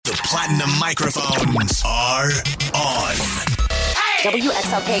Platinum microphones are on.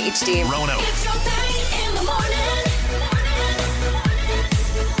 WXLK HD. Rono. It's your thing in the morning.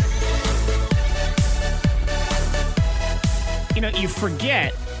 You know, you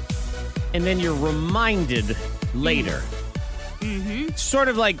forget, and then you're reminded later. Mm-hmm. Sort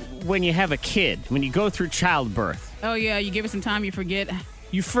of like when you have a kid, when you go through childbirth. Oh, yeah, you give it some time, you forget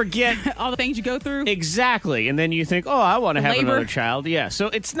You forget all the things you go through. exactly, and then you think, oh, I want to have Labor. another child. Yeah, so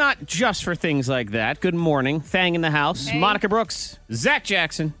it's not just for things like that. Good morning. Thang in the house. Hey. Monica Brooks. Zach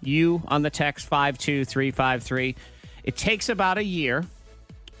Jackson. You on the text 52353. It takes about a year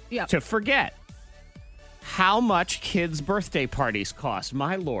Yeah. to forget how much kids' birthday parties cost.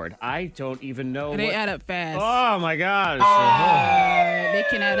 My Lord, I don't even know. They what- add up fast. Oh, my gosh. They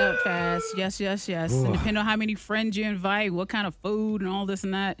can add up fast. Yes. And depending on how many friends you invite, what kind of food and all this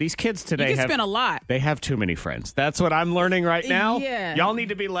and that. These kids today You can have spend a lot. They have too many friends. That's what I'm learning right now. Yeah. Y'all need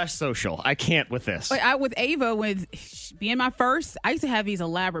to be less social. I can't with this. But with Ava, with being my first, I used to have these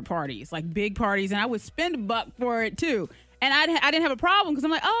elaborate parties, like big parties, and I would spend $1 for it too. And I didn't have a problem because I'm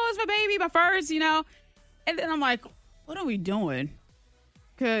like, oh, it's my baby, my first, And then I'm like, what are we doing?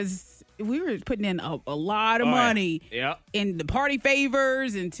 Because we were putting in a lot of money Yeah. in the party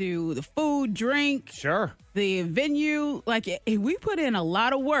favors, into the food, drink, Sure. the venue. Like, we put in a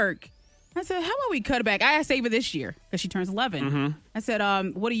lot of work. I said, how about we cut it back? I asked Ava this year because she turns 11. Mm-hmm. I said,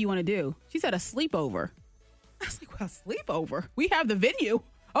 what do you want to do? She said, a sleepover. I was like, well, sleepover? We have the venue.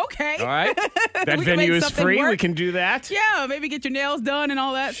 Okay. All right. That We can venue make is something free. We work. can do that. Yeah, maybe get your nails done and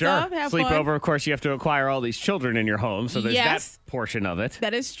all that Sure. stuff. Have Sleepover, fun. of course, you have to acquire all these children in your home. So there's Yes. that portion of it.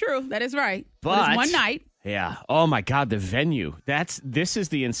 That is true. That is right. But it's one night. Yeah. Oh my God, the venue. This is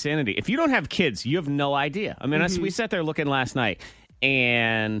the insanity. If you don't have kids, you have no idea. I mean, we sat there looking last night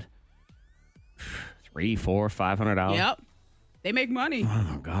and $300, $400, $500. Yep. They make money.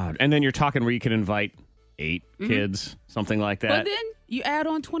 Oh God. And then you're talking where you can invite 8 kids, something like that. But then you add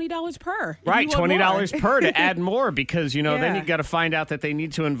on $20 per. if Right, you want $20 more. per to add more because, then Yeah. you got to find out that they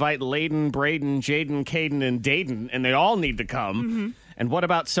need to invite Layden, Braden, Jaden, Caden, and Dayton, and they all need to come. Mm-hmm. And what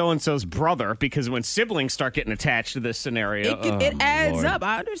about so-and-so's brother? Because when siblings start getting attached to this scenario, It adds Lord. up.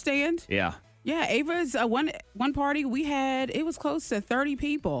 I understand. Yeah. Yeah, Ava's one party we had, it was close to 30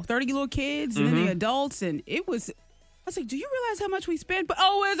 people, 30 little kids, and then the adults, and it was. I was like, do you realize how much we spent? But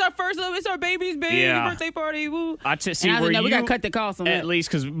it's our baby's Yeah. birthday party. Woo. I see And I was where like, no, we you- got to cut the cost on At that. least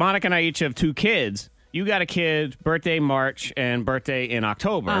because Monica and I each have 2 kids. You got a kid, birthday March and birthday in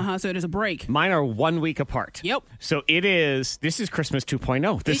October. So there's a break. Mine are 1 week apart. Yep. So this is Christmas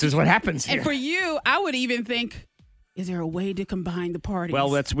 2.0. This is what happens here. And for you, I would even think, is there a way to combine the parties?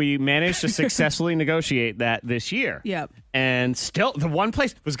 Well, we managed to successfully negotiate that this year. Yep. And still, the one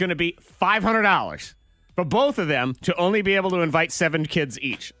place was going to be $500 for both of them to only be able to invite 7 kids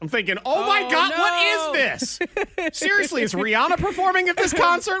each. I'm thinking, oh my God, no. what is this? Seriously, is Rihanna performing at this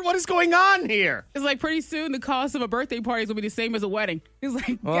concert? What is going on here? It's like pretty soon the cost of a birthday party is going to be the same as a wedding. It's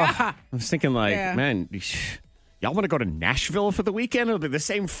like, Oh, God. I was thinking, Yeah. man, y'all want to go to Nashville for the weekend? It'll be the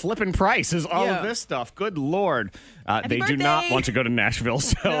same flipping price as all of Yeah. this stuff. Good Lord. They do birthday. not want to go to Nashville.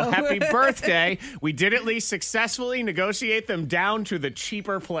 So No. happy birthday. We did at least successfully negotiate them down to the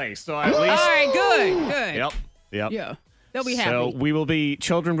cheaper place. So at All least. right, good. Yep. Yeah. They'll be happy. So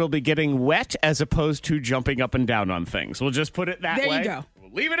children will be getting wet as opposed to jumping up and down on things. We'll just put it that There way. you go.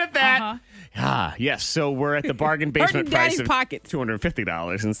 We'll leave it at that. Uh-huh. Ah, yes. So we're at the bargain basement Hurting price daddy's of pockets.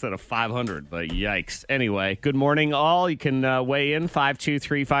 $250 instead of $500. But yikes. Anyway, good morning, all. You can weigh in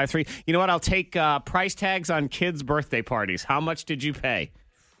 52353. You know what? I'll take price tags on kids' birthday parties. How much did you pay?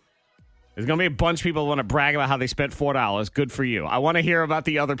 There's going to be a bunch of people who want to brag about how they spent $4. Good for you. I want to hear about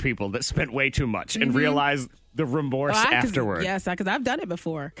the other people that spent way too much and realize the remorse afterward. Yes, because I've done it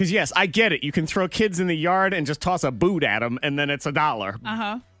before. Because, yes, I get it. You can throw kids in the yard and just toss a boot at them, and then it's $1.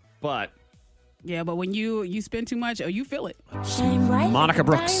 Uh-huh. But Yeah, but when you spend too much, you feel it. Monica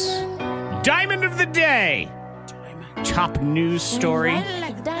Brooks, Diamond of the Day. Top news story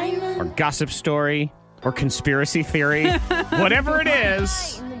or gossip story or conspiracy theory. Whatever it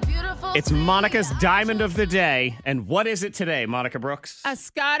is, it's Monica's Diamond of the Day. And what is it today, Monica Brooks? A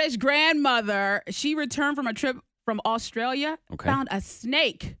Scottish grandmother, she returned from a trip from Australia, found a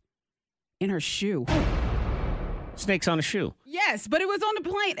snake in her shoe. Snakes on a shoe. Yes, but it was on the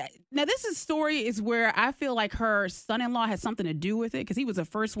plane. Now, story is where I feel like her son-in-law has something to do with it because he was the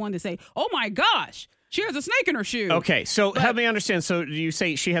first one to say, oh, my gosh, she has a snake in her shoe. Okay, so help me understand. So you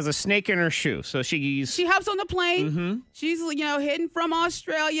say she has a snake in her shoe. So She hops on the plane. Mm-hmm. She's, heading from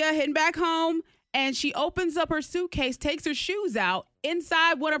Australia, heading back home. And she opens up her suitcase, takes her shoes out.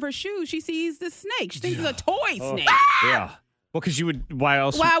 Inside one of her shoes, she sees the snake. She thinks it's a toy snake. Yeah. Well, because you would. Why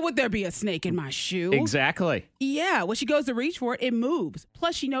else? Why would there be a snake in my shoe? Exactly. Yeah, when she goes to reach for it, it moves.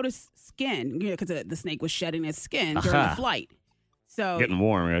 Plus, she noticed skin because the snake was shedding its skin during the flight. So Getting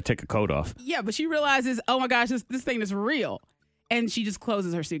warm. I'm going to take a coat off. yeah, but she realizes, oh my gosh, this thing is real. And she just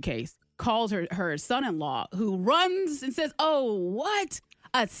closes her suitcase, calls her son-in-law, who runs and says, oh, what?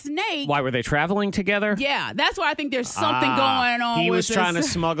 A snake? Why were they traveling together? Yeah, that's why I think there's something going on. He with was trying to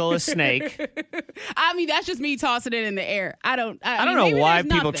this. smuggle a snake. I mean, that's just me tossing it in the air. I don't I don't know why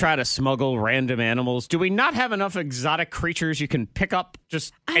people try to smuggle random animals. Do we not have enough exotic creatures you can pick up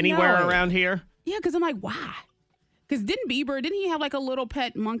just anywhere know. around here? Yeah, because I'm like, why? Because didn't he have like a little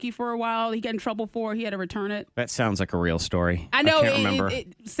pet monkey for a while? He got in trouble for. He had to return it. That sounds like a real story. I know. I can't remember.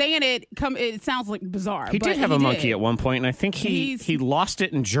 Saying it sounds like bizarre. He did have a monkey at one point, and I think he lost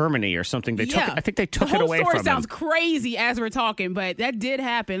it in Germany or something. I think they took it away from him. The whole story sounds crazy as we're talking, but that did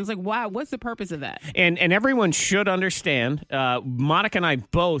happen. It's like, wow, what's the purpose of that? And everyone should understand, Monica and I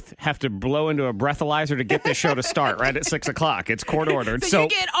both have to blow into a breathalyzer to get this show to start right at 6 o'clock. It's court ordered. So you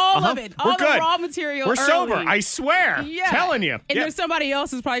get all of it, all We're the good. raw material. We're early. sober, I swear. Yeah. Telling you. And there's somebody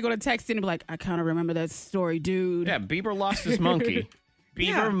else who's probably going to text in and be like, I kind of remember that story, dude. Yeah, Bieber lost his monkey.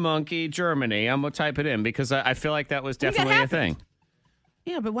 Bieber monkey, Germany. I'm going to type it in because I feel like that was definitely a thing.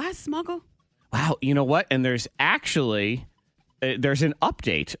 Yeah, but why smuggle? Wow, you know what? And there's actually there's an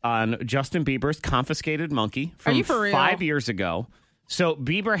update on Justin Bieber's confiscated monkey from Are you for real? 5 years ago. So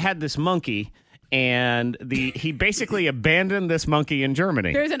Bieber had this monkey, and he basically abandoned this monkey in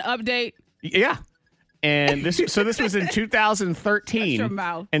Germany. There's an update. Yeah. And this was in 2013. Shut your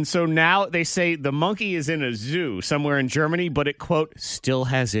mouth. And so now they say the monkey is in a zoo somewhere in Germany, but it, quote, still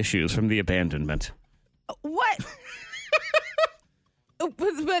has issues from the abandonment. What?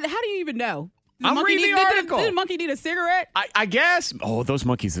 but how do you even know? I'm reading the article. Did the monkey need a cigarette? I guess. Oh, those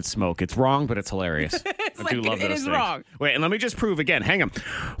monkeys that smoke. It's wrong, but it's hilarious. I do love those it is things. wrong. Wait, and let me just prove again. Hang on.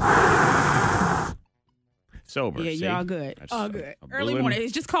 Sober. Yeah, see? you're all good. All good. Early blew morning.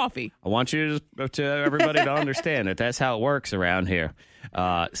 It's just coffee. I want you to everybody to understand that that's how it works around here.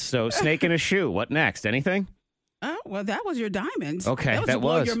 So snake in a shoe. What next? Anything? Oh, well, that was your diamond. Okay, that was that to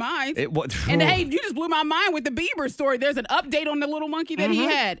blow was your mind. It was. And hey, you just blew my mind with the Bieber story. There's an update on the little monkey that he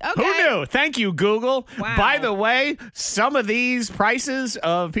had. Okay. Who knew? Thank you, Google. Wow. By the way, some of these prices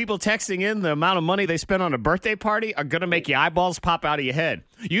of people texting in the amount of money they spent on a birthday party are going to make your eyeballs pop out of your head.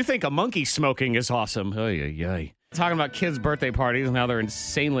 You think a monkey smoking is awesome. Ay. Talking about kids' birthday parties and how they're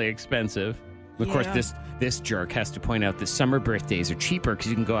insanely expensive. Of course, this jerk has to point out that summer birthdays are cheaper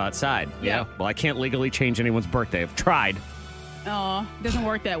because you can go outside. Yeah. Well, I can't legally change anyone's birthday. I've tried. Oh, it doesn't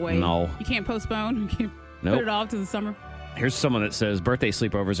work that way. No. You can't postpone. You can't Nope. put it off to the summer. Here's someone that says birthday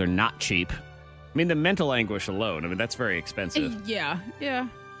sleepovers are not cheap. I mean, the mental anguish alone, that's very expensive. Yeah.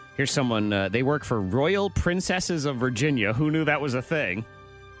 Here's someone, they work for Royal Princesses of Virginia. Who knew that was a thing?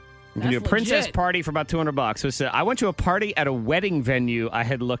 You can do a That's princess legit. party for about $200. So it said, I went to a party at a wedding venue I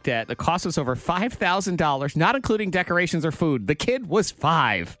had looked at. The cost was over $5,000, not including decorations or food. The kid was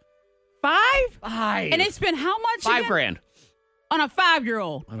 5. 5? 5. And they spent how much? $5,000 on a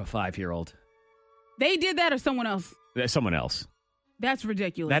 5-year-old. on a 5-year-old. They did that or someone else? Someone else. That's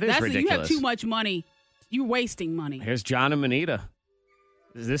ridiculous. That is You have ridiculous. too much money. You're wasting money. Here's John and Manita.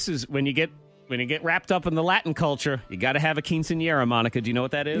 This is when you get wrapped up in the Latin culture, you got to have a quinceañera, Monica. Do you know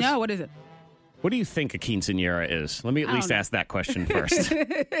what that is? No, what is it? What do you think a quinceañera is? Let me at I least don't know. ask that question first.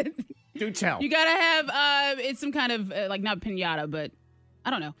 Do tell. You gotta have it's some kind of like not pinata, but I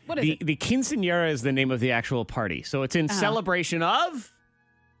don't know. What is it? The quinceañera is the name of the actual party. So it's in celebration of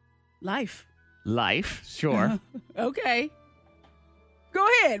Life. life, sure. Okay. Go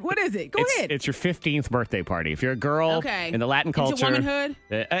ahead. What is it? Go ahead. It's your 15th birthday party. If you're a girl Okay. in the Latin Into culture, womanhood?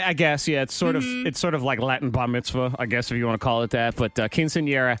 I guess, yeah, it's sort of like Latin bar mitzvah, I guess, if you want to call it that. But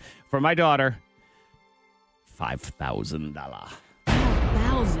quinceañera for my daughter, $5,000.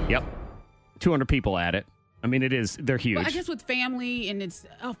 1,000. Yep, 200 people at it. I mean, they're huge. Well, I guess with family and it's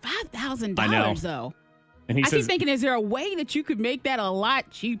 $5,000 I know. though. And he I says, keep thinking, is there a way that you could make that a lot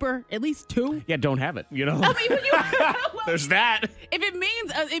cheaper? At least 2? yeah, don't have it. You know, I mean, when you, well, there's that. if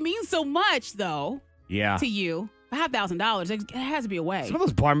it means so much though Yeah. to you, $5,000. It has to be a way. Some of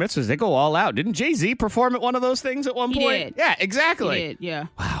those bar mitzvahs, they go all out. Didn't Jay-Z perform at one of those things at one He point? did. Yeah, exactly. He did, yeah.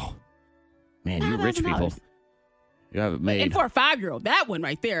 Wow. Man, you rich people. $5,000. You have it made. And for a 5-year-old, that one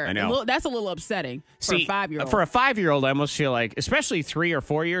right there, I know. that's a little upsetting for a 5-year-old. For a 5-year-old, I almost feel like, especially 3 or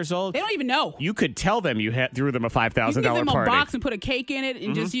 4 years old, they don't even know. you could tell them you threw them a $5,000 You can give them party. a box and put a cake in it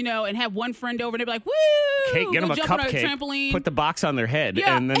and just, and have one friend over and they'd be like, woo! Cake, get them a jump on cupcake, trampoline. put the box on their head,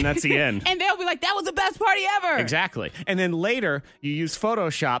 Yeah. and then that's the end. And they'll be like, that was the best party ever. Exactly. And then later, you use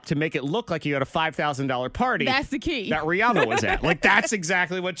Photoshop to make it look like you had a $5,000 party. That's the key. That Rihanna was at. Like, that's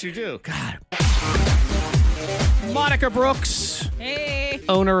exactly what you do. God. Monica Brooks, Hey.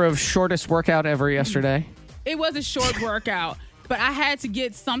 owner of Shortest Workout Ever yesterday. It was a short workout, but I had to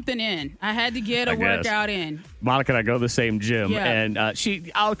get something in. I had to get a workout in. Monica and I go to the same gym, Yeah. and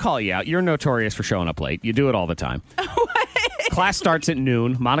I'll call you out. You're notorious for showing up late. You do it all the time. Class starts at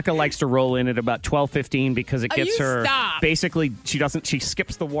noon. Monica likes to roll in at about 12:15 because it gets you her. stop. Basically, she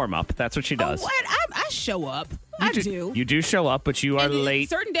skips the warm up. That's what she does. What? I show up. I do. You do show up, but you are And late.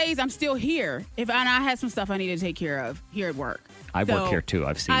 Certain days I'm still here. And I had some stuff I need to take care of here at work. I work here too.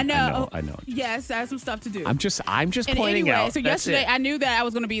 I've seen. I know. I know. Yes, I have some stuff to do. I'm just And pointing anyway, out. so That's yesterday it. I knew that I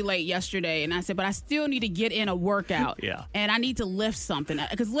was going to be late yesterday, and I said, but I still need to get in a workout. Yeah. And I need to lift something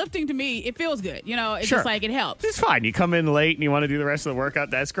because lifting to me it feels good. It's Sure. just like it helps. It's fine. You come in late and you want to do the rest of the workout.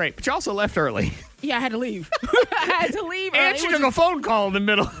 That's great. But you also left early. Yeah, I had to leave. I had to leave. And early. she It was took a phone call in the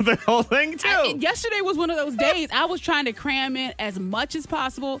middle of the whole thing, too. and yesterday was one of those days I was trying to cram in as much as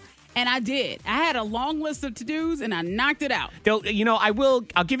possible, and I did. I had a long list of to-dos, and I knocked it out. I'll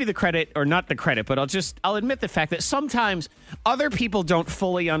give you the credit, or not the credit, but I'll admit the fact that sometimes other people don't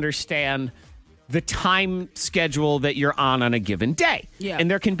fully understand the time schedule that you're on a given day. Yeah. And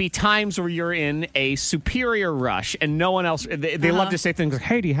there can be times where you're in a superior rush and no one else, they love to say things like,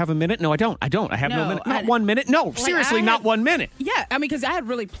 hey, do you have a minute? No, I don't. I have no minute. Not 1 minute. No, seriously, not 1 minute. Yeah, I mean, because I had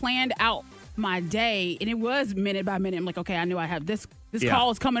really planned out my day, and it was minute by minute. I'm like, okay, I knew I have this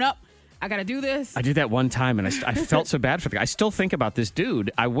call is coming up. I got to do this. I did that one time, and I felt so bad for the guy. I still think about this dude.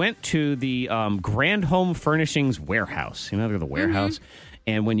 I went to the Grand Home Furnishings warehouse. You know, they're the warehouse.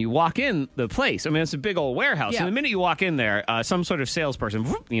 And when you walk in the place, I mean, it's a big old warehouse. Yeah. And the minute you walk in there, some sort of salesperson,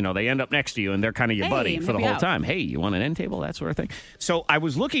 whoop, they end up next to you, and they're kind of your buddy for the whole time. Hey, you want an end table? That sort of thing. So I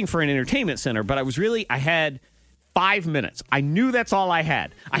was looking for an entertainment center, but I had 5 minutes. I knew that's all I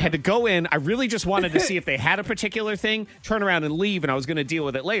had. I had to go in. I really just wanted to see if they had a particular thing, turn around and leave, and I was going to deal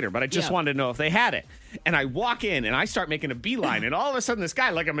with it later. But I just wanted to know if they had it. And I walk in, and I start making a beeline, and all of a sudden, this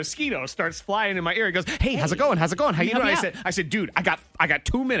guy, like a mosquito, starts flying in my ear. He goes, "Hey, how's it going? How's it going? How you doing?" I said, "Dude, I got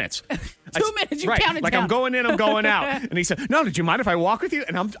 2 minutes." 2 minutes. You counted like down. I'm going in, I'm going out. And he said, "No, did you mind if I walk with you?"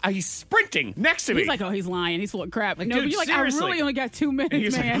 And he's sprinting next to me. He's like, oh, he's lying. He's full of crap. Like, no, dude, but you're like, seriously. I really only got 2 minutes, And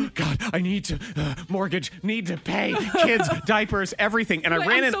he's man. like, "Oh, God, I need to mortgage, need to pay, kids, diapers, everything." And I Like,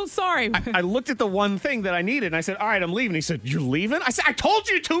 ran I'm in. so sorry. I looked at the one thing that I needed, and I said, "All right, I'm leaving." He said, "You're leaving?" I said, "I told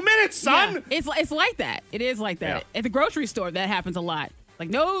you 2 minutes, son." Yeah, it's like that. It is like that. Yeah. At the grocery store, that happens a lot. Like,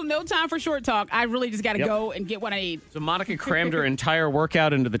 no time for short talk. I really just got to go and get what I need. So Monica crammed her entire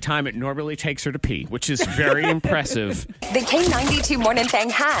workout into the time it normally takes her to pee, which is very impressive. The K92 Morning Thing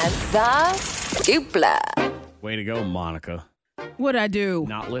has the Dupla. Way to go, Monica. What'd I do?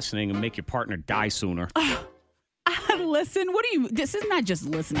 Not listening and make your partner die sooner. Listen. This is not just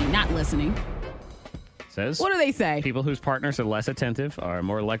listening, not listening. Says, What do they say? people whose partners are less attentive are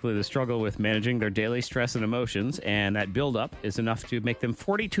more likely to struggle with managing their daily stress and emotions, and that buildup is enough to make them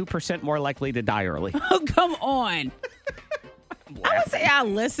 42% more likely to die early. Oh, come on. I would say I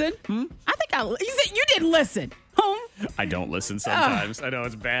listen. I think you said you didn't listen. I don't listen sometimes. I know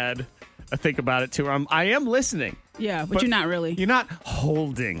it's bad. I think about it too. I am listening. Yeah, but you're not really. You're not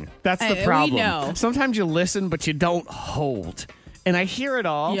holding. That's the We problem. know. Sometimes you listen, but you don't hold. And I hear it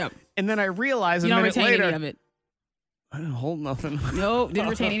all. Yep. And then I realize You a don't minute retain later, any of it. I didn't hold nothing. No, didn't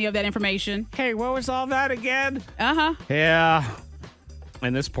retain any of that information. Hey, what was all that again? Uh-huh. Yeah.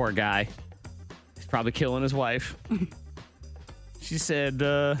 And this poor guy, he's probably killing his wife. She said,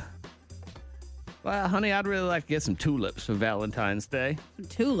 well, honey, I'd really like to get some tulips for Valentine's Day.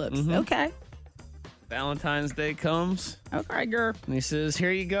 Tulips. Mm-hmm. Okay. Valentine's Day comes, Okay, girl. and he says,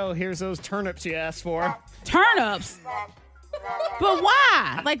 here you go. Here's those turnips you asked for. Turnips. But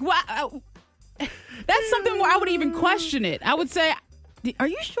why? Like, why? That's something where I would even question it. I would say, are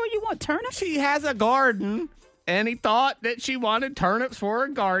you sure you want turnips? She has a garden, and he thought that she wanted turnips for her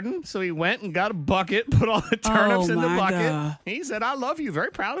garden, so he went and got a bucket, put all the turnips in the my bucket. God. He said, I love you.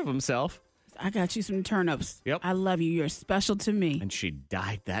 Very proud of himself. I got you some turnips. Yep. I love you. You're special to me. And she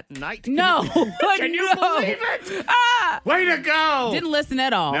died that night. No. Can you believe it? Way to go. Didn't listen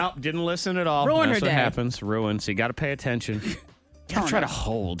at all. Nope, didn't listen at all. Ruined her That's what day. happens. Ruined. So you got to pay attention. You got to try to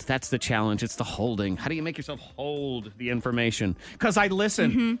hold. That's the challenge. It's the holding. How do you make yourself hold the information? Because I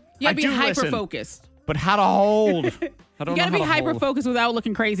listen. You I gotta be do listen. hyper-focused. But how to hold? I don't You got to know be how to hyper hold. focused without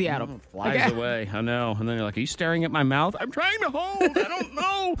looking crazy at them. Flies away. I know. And then you're like, are you staring at my mouth? I'm trying to hold. I don't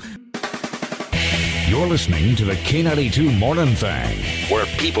know. You're listening to the K92 Morning Thang, where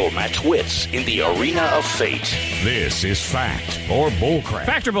people match wits in the arena of fate. This is fact or bullcrap.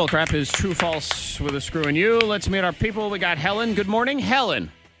 Fact or bullcrap is true false with a screw in you. Let's meet our people. We got Helen. Good morning, Helen.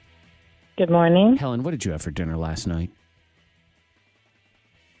 Good morning. Helen, what did you have for dinner last night?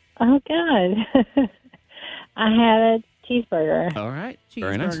 Oh, good. I had a cheeseburger. All right.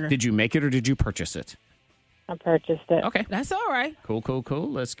 Very nice. Cheeseburger. Did you make it or did you purchase it? I purchased it. Okay. That's all right.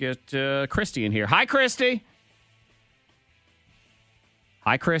 Cool. Let's get Christy in here. Hi, Christy.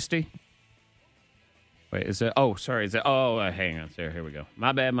 Hi, Christy. Wait, is it? Oh, sorry. Is it? Oh, hang on. Here we go.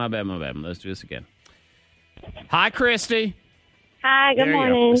 My bad. Let's do this again. Hi, Christy. Hi, good There you go.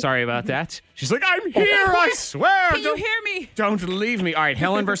 morning. Sorry about that. She's like, I'm here, I swear. Can you hear me? Don't leave me. All right,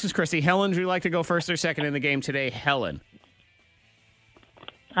 Helen versus Christy. Helen, would you like to go first or second in the game today? Helen.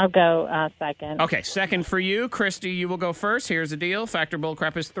 I'll go second. Okay, second for you. Christy, you will go first. Here's the deal. Fact or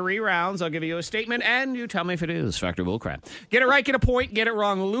bullcrap is 3 rounds. I'll give you a statement, and you tell me if it is fact or bullcrap. Get it right, get a point. Get it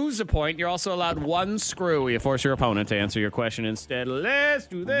wrong, lose a point. You're also allowed 1 screw. You force your opponent to answer your question instead. Let's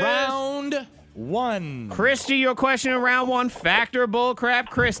do this. Round 1. Christy, your question in round 1. Fact or bullcrap?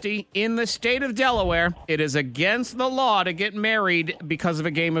 Christy, in the state of Delaware, it is against the law to get married because of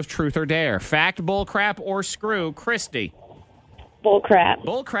a game of truth or dare. Fact, bullcrap, or screw? Christy. Bullcrap.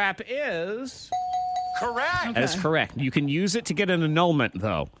 Bullcrap is... Correct. That is correct. You can use it to get an annulment,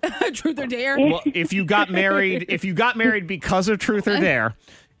 though. Truth or dare? Well, if you got married because of truth or dare,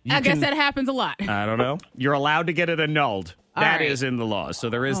 I guess that happens a lot. I don't know. You're allowed to get it annulled. All That right. is in the law, so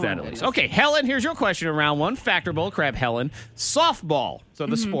there is that at Oh, least. Okay, Helen, here's your question in round 1. Fact or bullcrap, Helen. Softball, so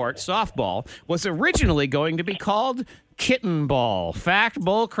the sport, softball, was originally going to be called kitten ball. Fact,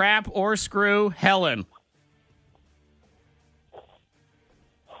 bullcrap, or screw, Helen.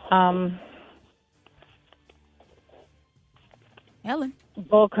 Helen.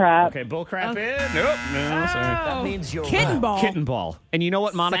 Bullcrap. Okay, bullcrap is... Nope. No, sorry. That means you're kitten ball. Kitten ball. And you know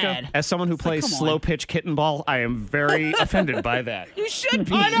what, Monica? Sad. As someone who plays come on. slow pitch kitten ball, I am very offended by that. You should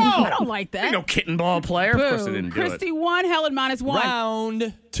be. I know. I don't like that. Ain't no kitten ball player. Of course I Boo. didn't do Christy it. 1, Helen -1.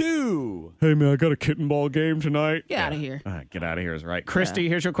 Round 2. Hey, man, I got a kitten ball game tonight. Get out of here. All right, get out of here is right. Christy,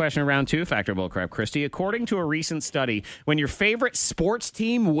 here's your question in round 2. Fact or bullcrap, Christy. According to a recent study, when your favorite sports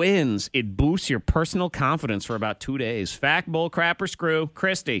team wins, it boosts your personal confidence for about 2 days. Fact, bullcrap, or screw?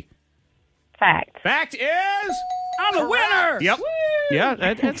 Christy. Fact. Fact is... I'm a winner. Yep. Yeah,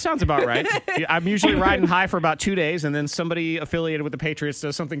 that sounds about right. I'm usually riding high for about 2 days, and then somebody affiliated with the Patriots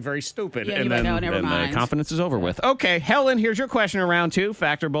does something very stupid, Yeah, and you're then, like, "Oh, never then the mind." confidence is over with. Okay, Helen, here's your question in round 2.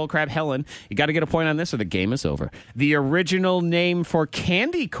 Fact or bullcrap, Helen. You got to get a point on this, or the game is over. The original name for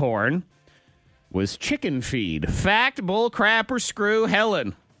candy corn was chicken feed. Fact, bullcrap, or screw,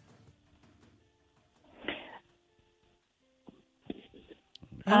 Helen.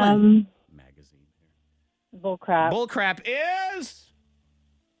 Bullcrap. Bullcrap is...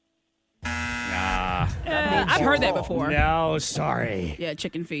 I've heard that before. No, sorry. Yeah,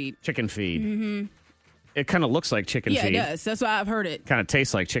 chicken feed. Chicken feed. Mm-hmm. It kind of looks like chicken Yeah, feed. it does. That's why I've heard it. Kind of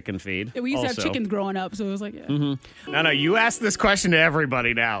tastes like chicken feed. We used to have also. chickens growing up, so it was like, yeah. No, you asked this question to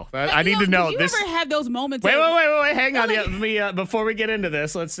everybody now. I need You to know. Did you This. ever have those moments? Wait, that- hang on. Yeah, let me, before we get into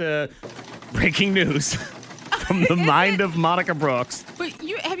this, let's breaking news from the mind of Monica Brooks. But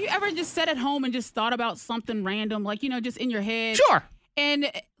have you ever just sat at home and just thought about something random, like, just in your head? Sure.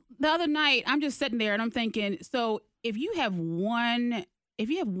 And the other night, I'm just sitting there and I'm thinking, so if you have one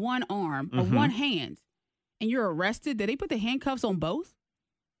arm or Mm-hmm. one hand and you're arrested, did they put the handcuffs on both?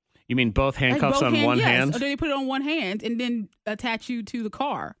 You mean both handcuffs Like both on one yes. hand? Or do they put it on one hand and then attach you to the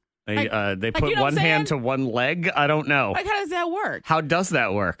car? They put you know what one I'm hand to saying? one leg? I don't know. Like, how does that work? How does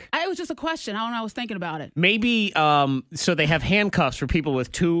that work? It was just a question. I don't know. I was thinking about it. Maybe, so they have handcuffs for people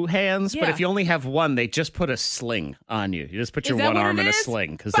with 2 hands, but Yeah. if you only have one, they just put a sling on you. You just put Is your that one what arm it in a is?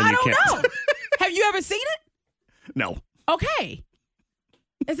 sling, because But then I you don't can't. know. Have you ever seen it? No. Okay.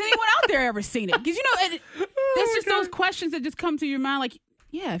 Has anyone out there ever seen it? Because, there's just those questions that just come to your mind like,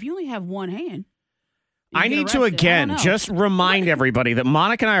 yeah, if you only have one hand. I need to again just. just remind everybody that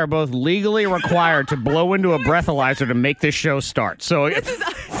Monica and I are both legally required to blow into a breathalyzer to make this show start. So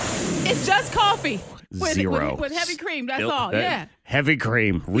It's just coffee. With, Zero. With heavy cream. That's Still- all. Yeah. Heavy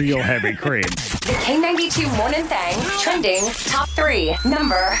cream, real heavy cream. The K92 Morning Thang trending top 3.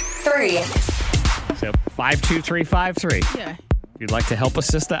 Number 3. So 52353. Yeah. If you'd like to help a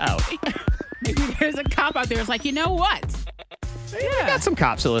sister out. Maybe there's a cop out there that's like, you know what? We got some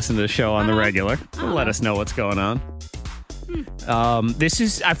cops that listen to the show on the regular. They'll let us know what's going on.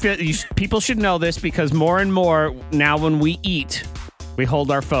 I feel people should know this because more and more now when we eat, we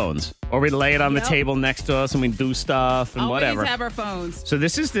hold our phones or we lay it on the table next to us and we do stuff and Always whatever. have our phones. So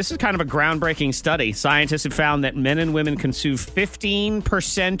this is kind of a groundbreaking study. Scientists have found that men and women consume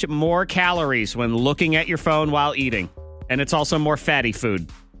 15% more calories when looking at your phone while eating. And it's also more fatty food.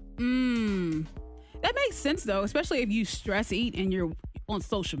 That makes sense, though, especially if you stress eat and you're on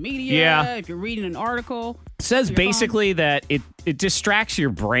social media. Yeah. If you're reading an article. It says basically that it distracts your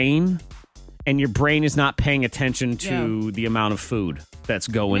brain and your brain is not paying attention to the amount of food that's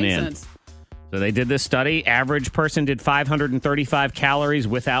going Makes in. sense. So they did this study. Average person did 535 calories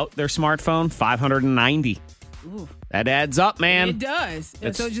without their smartphone, 590. Ooh. That adds up, man. It does.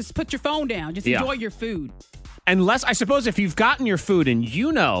 So just put your phone down. Just enjoy your food. Unless, I suppose, if you've gotten your food and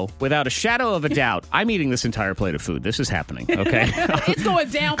you know, without a shadow of a doubt, I'm eating this entire plate of food. This is happening, okay? It's going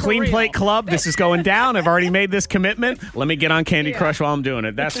down for Clean real. Plate Club, this is going down. I've already made this commitment. Let me get on Candy Crush while I'm doing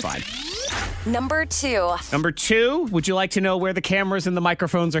it. That's fine. Number 2. Number 2, would you like to know where the cameras and the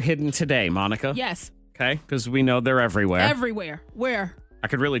microphones are hidden today, Monica? Yes. Okay, because we know they're everywhere. Everywhere. Where? I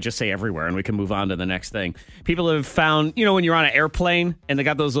could really just say everywhere, and we can move on to the next thing. People have found, when you're on an airplane and they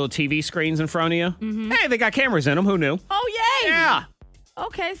got those little TV screens in front of you. Mm-hmm. Hey, they got cameras in them. Who knew? Oh, yay! Yeah.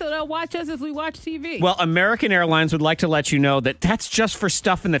 Okay, so they'll watch us as we watch TV. Well, American Airlines would like to let you know that that's just for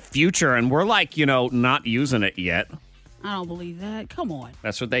stuff in the future, and we're not using it yet. I don't believe that. Come on.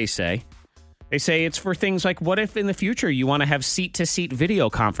 That's what they say. They say it's for things like, what if in the future you want to have seat-to-seat video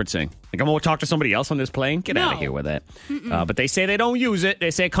conferencing? Like, I'm going to talk to somebody else on this plane? Get out of here with that. But they say they don't use it.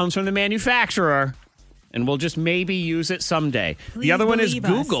 They say it comes from the manufacturer, and we'll just maybe use it someday. The other one is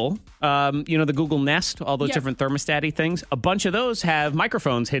Google. The Google Nest, all those different thermostat-y things. A bunch of those have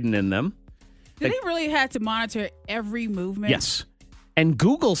microphones hidden in them. Do they really have to monitor every movement? Yes. And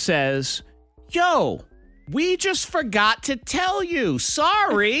Google says, yo, we just forgot to tell you.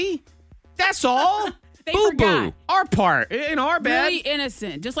 Sorry. That's all. They Boo-boo. forgot. Our part. Our bad. Really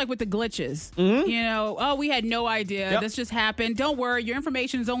innocent, just like with the glitches. Mm-hmm. We had no idea. Yep. This just happened. Don't worry, your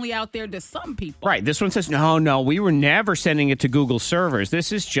information is only out there to some people. Right. This one says, no, we were never sending it to Google servers.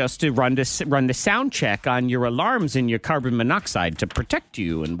 This is just to run the sound check on your alarms and your carbon monoxide to protect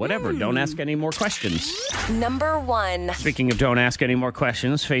you and whatever. Don't ask any more questions. Number 1. Speaking of don't ask any more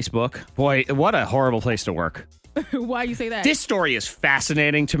questions, Facebook. Boy, what a horrible place to work. Why you say that? This story is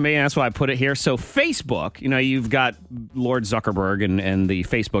fascinating to me, and that's why I put it here. So Facebook, you've got Lord Zuckerberg and the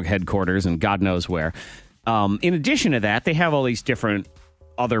Facebook headquarters and God knows where. In addition to that, they have all these different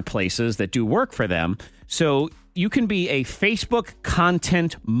other places that do work for them. So you can be a Facebook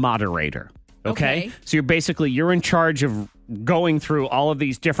content moderator. Okay. So you're in charge of going through all of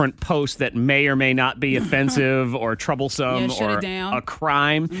these different posts that may or may not be offensive or troublesome or a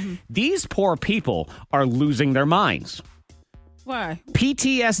crime. Mm-hmm. These poor people are losing their minds. Why?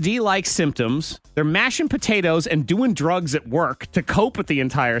 PTSD-like symptoms. They're mashing potatoes and doing drugs at work to cope with the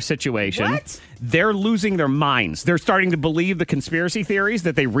entire situation. What? They're losing their minds. They're starting to believe the conspiracy theories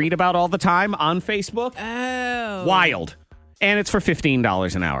that they read about all the time on Facebook. Oh. Wild. And it's for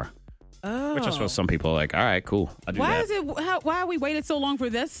 $15 an hour. Oh. Which I suppose some people are like, all right, cool, I'll do that. Why are we waited so long for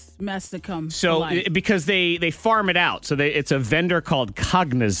this mess to come? So because they farm it out. So it's a vendor called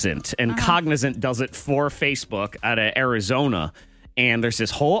Cognizant, and Cognizant does it for Facebook out of Arizona. And there's this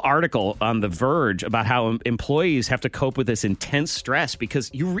whole article on The Verge about how employees have to cope with this intense stress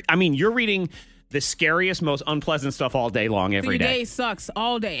because you're reading the scariest, most unpleasant stuff all day long, every day. Your day sucks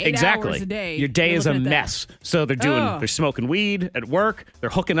all day. 8 Exactly. hours a day. Your day is a mess. So they're smoking weed at work. They're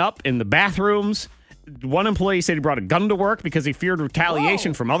hooking up in the bathrooms. One employee said he brought a gun to work because he feared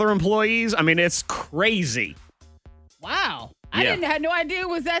retaliation from other employees. I mean, it's crazy. Wow. I had no idea it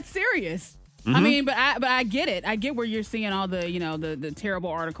was that serious. Mm-hmm. I mean, but I get it. I get where you're seeing all the, the terrible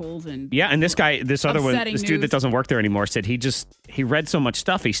articles and and this guy, this dude that doesn't work there anymore said he read so much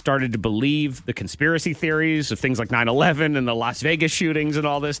stuff, he started to believe the conspiracy theories of things like 9/11 and the Las Vegas shootings and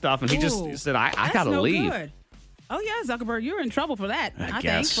all this stuff, and he said, I gotta leave. Good. Oh yeah, Zuckerberg, you're in trouble for that. I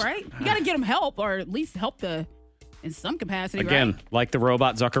guess. think, right? You got to get him help, or at least help in some capacity. Again, right? like the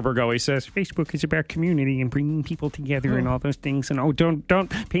robot Zuckerberg always says, Facebook is about community and bringing people together and all those things. And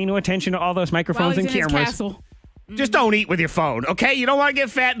don't pay no attention to all those microphones and cameras. Castle. Just don't eat with your phone, okay? You don't want to get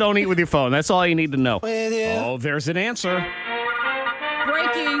fat, don't eat with your phone. That's all you need to know. Oh, there's an answer.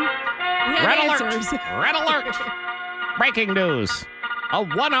 Breaking. Red alert. Breaking news. A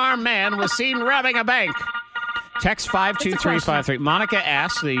one-armed man was seen robbing a bank. Text 52353. Monica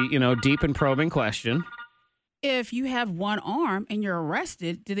asked the, deep and probing question. If you have one arm and you're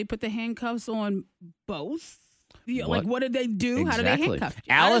arrested, do they put the handcuffs on both? Like, what did they do? Exactly. How did they handcuff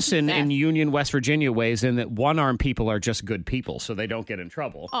you? Allison in Union, West Virginia weighs in that one-armed people are just good people, so they don't get in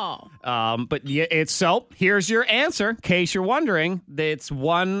trouble. Oh. But yeah, here's your answer. In case you're wondering, it's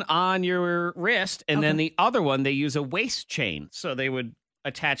one on your wrist, and then the other one, they use a waist chain. So they would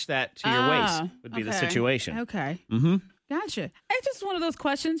attach that to your waist, would be the situation. Okay. Mm-hmm. Gotcha. It's just one of those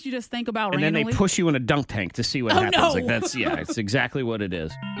questions you just think about and randomly. And then they push you in a dunk tank to see what happens. No. Like it's exactly what it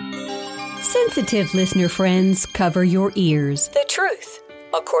is. Sensitive listener friends, cover your ears. The truth,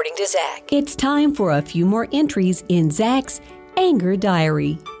 according to Zach. It's time for a few more entries in Zach's Anger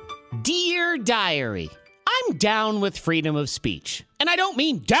Diary. Dear Diary, I'm down with freedom of speech. And I don't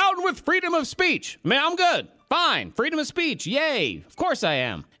mean down with freedom of speech. I mean, I'm good. Fine. Freedom of speech. Yay. Of course I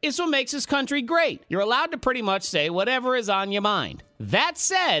am. It's what makes this country great. You're allowed to pretty much say whatever is on your mind. That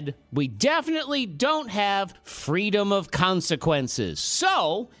said, we definitely don't have freedom of consequences.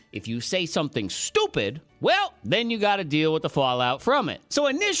 So, if you say something stupid, well, then you got to deal with the fallout from it. So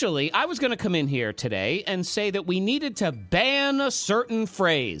initially, I was going to come in here today and say that we needed to ban a certain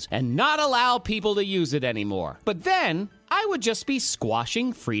phrase and not allow people to use it anymore. But then I would just be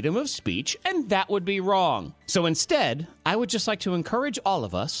squashing freedom of speech, and that would be wrong. So instead, I would just like to encourage all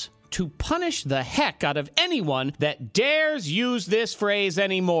of us to punish the heck out of anyone that dares use this phrase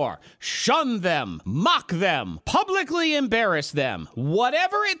anymore. Shun them, mock them, publicly embarrass them,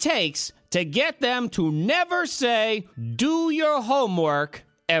 whatever it takes to get them to never say, do your homework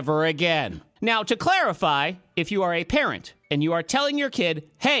ever again. Now, to clarify, if you are a parent and you are telling your kid,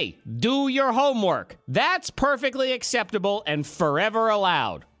 hey, do your homework, that's perfectly acceptable and forever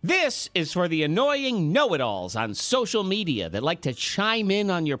allowed. This is for the annoying know-it-alls on social media that like to chime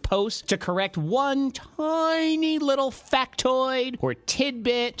in on your posts to correct one tiny little factoid or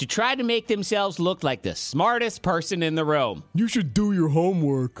tidbit to try to make themselves look like the smartest person in the room. You should do your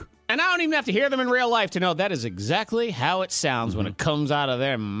homework. And I don't even have to hear them in real life to know that is exactly how it sounds when it comes out of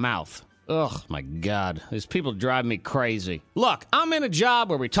their mouth. Ugh, my God. These people drive me crazy. Look, I'm in a job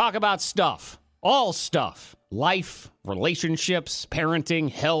where we talk about stuff. All stuff. Life, relationships,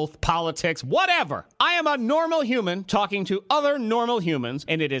 parenting, health, politics, whatever. I am a normal human talking to other normal humans,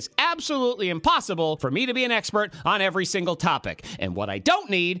 and it is absolutely impossible for me to be an expert on every single topic. And what I don't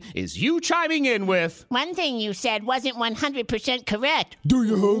need is you chiming in with, one thing you said wasn't 100% correct. Do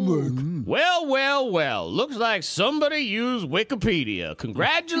your homework. Well. Looks like somebody used Wikipedia.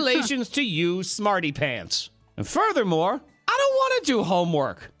 Congratulations to you, smarty pants. And furthermore, I don't want to do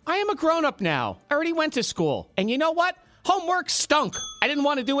homework. I am a grown-up now. I already went to school. And you know what? Homework stunk. I didn't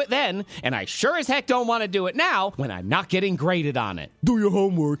want to do it then, and I sure as heck don't want to do it now when I'm not getting graded on it. Do your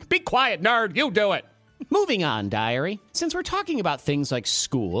homework. Be quiet, nerd. You do it. Moving on, Diary. Since we're talking about things like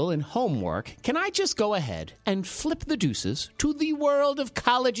school and homework, can I just go ahead and flip the deuces to the world of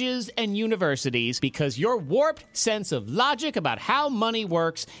colleges and universities because your warped sense of logic about how money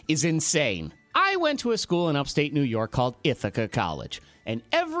works is insane. I went to a school in upstate New York called Ithaca College, and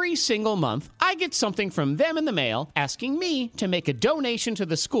every single month I get something from them in the mail asking me to make a donation to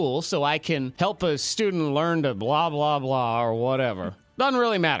the school so I can help a student learn to blah, blah, blah, or whatever. Doesn't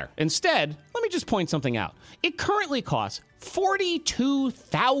really matter. Instead, let me just point something out. It currently costs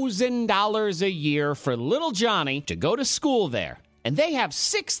 $42,000 a year for little Johnny to go to school there, and they have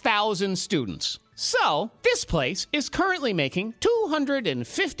 6,000 students. So, this place is currently making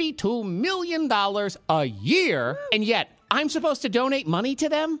 $252 million a year, and yet I'm supposed to donate money to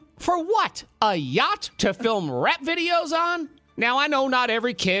them? For what? A yacht to film rap videos on? Now, I know not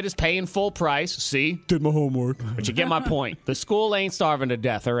every kid is paying full price, see? Did my homework. But you get my point. The school ain't starving to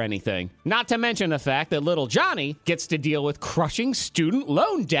death or anything. Not to mention the fact that little Johnny gets to deal with crushing student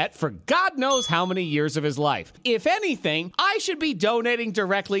loan debt for God knows how many years of his life. If anything, I should be donating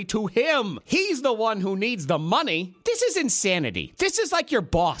directly to him. He's the one who needs the money. This is insanity. This is like your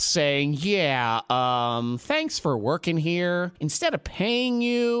boss saying, thanks for working here. Instead of paying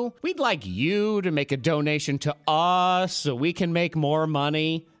you, we'd like you to make a donation to us so we can make more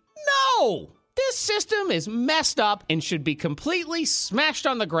money. No! This system is messed up and should be completely smashed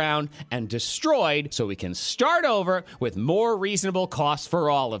on the ground and destroyed so we can start over with more reasonable costs for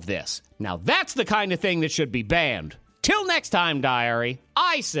all of this. Now that's the kind of thing that should be banned. Till next time, Diary,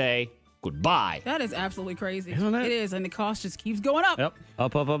 I say goodbye. That is absolutely crazy. Isn't it? It is, and the cost just keeps going up. Yep.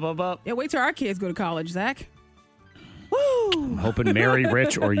 Up. Yeah, wait till our kids go to college, Zach. I'm hoping Mary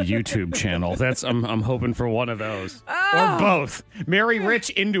Rich or YouTube channel. I'm hoping for one of those. Or both. Mary Rich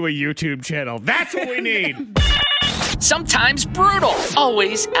into a YouTube channel. That's what we need. Sometimes brutal,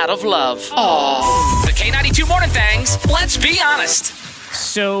 always out of love. Aww. The K92 Morning Thangs, let's be honest.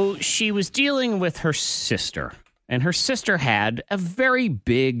 So she was dealing with her sister, and her sister had a very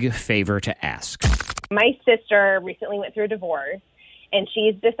big favor to ask. My sister recently went through a divorce, and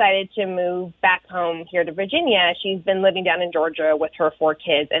she's decided to move back home here to Virginia. She's been living down in Georgia with her 4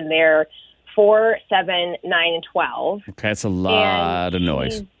 kids, and they're 4, 7, 9, and 12. Okay, that's a lot of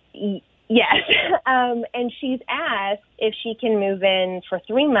noise. Yes. And she's asked if she can move in for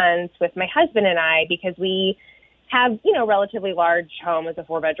 3 months with my husband and I, because we have, relatively large home. It's a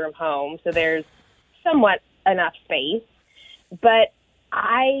 4-bedroom home, so there's somewhat enough space. But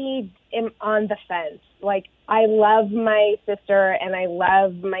I am on the fence. Like, I love my sister and I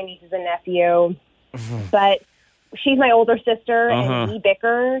love my nieces and nephew, but she's my older sister and we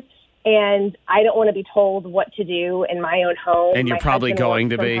bicker, and I don't want to be told what to do in my own home. And you're probably going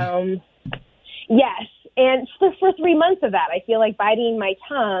to be. Home. Yes. And for 3 months of that, I feel like biting my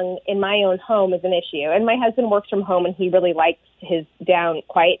tongue in my own home is an issue. And my husband works from home, and he really likes his down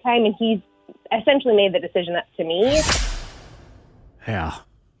quiet time, and he's essentially made the decision up to me. Yeah.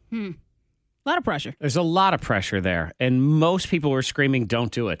 A lot of pressure. There's a lot of pressure there. And most people were screaming,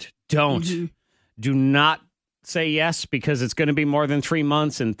 don't do it. Don't. Do not say yes, because it's going to be more than 3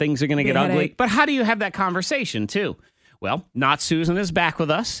 months and things are going to get ugly. But how do you have that conversation, too? Well, Not Susan is back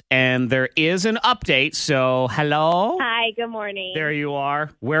with us, and there is an update. So, hello. Hi, good morning. There you are.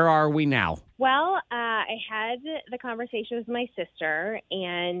 Where are we now? Well, I had the conversation with my sister,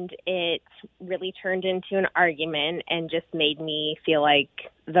 and it really turned into an argument and just made me feel like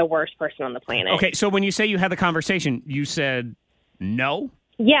the worst person on the planet. Okay, so when you say you had the conversation, you said no?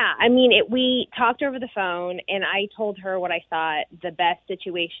 Yeah, I mean, we talked over the phone, and I told her what I thought the best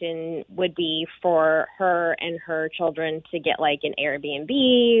situation would be for her and her children to get like an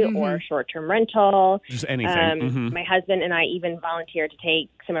Airbnb or a short-term rental. Just anything. My husband and I even volunteered to take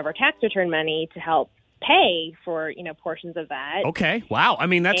some of our tax return money to help pay for, portions of that. Okay, wow. I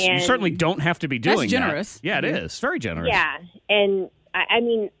mean, you certainly don't have to be doing that's generous. that. Yeah, it is. Very generous. Yeah, and I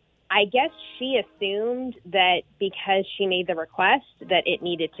mean, I guess she assumed that because she made the request that it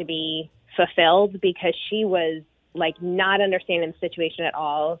needed to be fulfilled, because she was like not understanding the situation at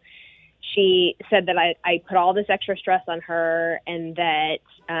all. She said that I put all this extra stress on her, and that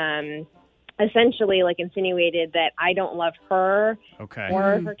essentially like insinuated that I don't love her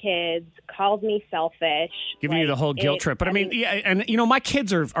or her kids, called me selfish. Giving you the whole guilt trip. But I mean, yeah, and my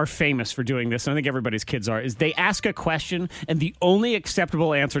kids are famous for doing this, and I think everybody's kids are, is they ask a question and the only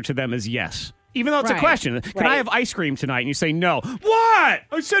acceptable answer to them is yes. Even though it's a question. Can I have ice cream tonight? And you say no. What?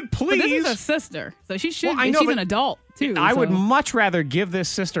 I said please. But this is a sister, so she should. I know, she's an adult too. I would much rather give this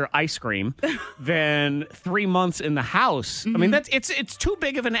sister ice cream than 3 months in the house. I mean, it's too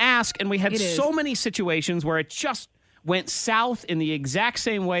big of an ask, and we had so many situations where it just went south in the exact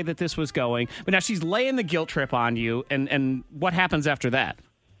same way that this was going. But now she's laying the guilt trip on you, and what happens after that?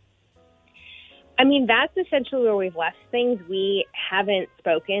 I mean, that's essentially where we've left things. We haven't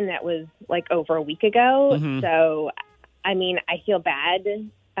spoken. That was like over a week ago. So, I mean, I feel bad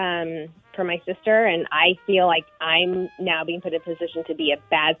for my sister, and I feel like I'm now being put in a position to be a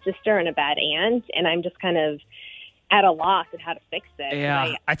bad sister and a bad aunt, and I'm just kind of at a loss at how to fix this.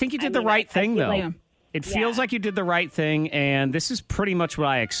 Yeah, I think you did the right thing, though. It feels like you did the right thing, and this is pretty much what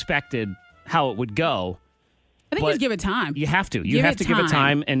I expected how it would go. I think you just give it time. You have to. You have to give it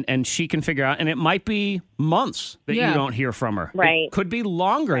time, and she can figure out. And it might be months that you don't hear from her. Right. It could be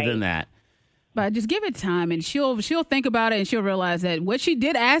longer than that. But just give it time, and she'll think about it, and she'll realize that what she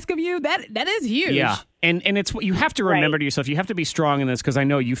did ask of you, that is huge. Yeah. And it's what you have to remember to yourself. You have to be strong in this, because I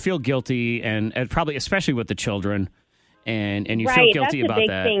know you feel guilty, and probably especially with the children, and you feel guilty about that.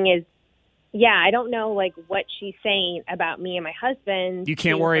 That's the big thing is, I don't know like what she's saying about me and my husband. You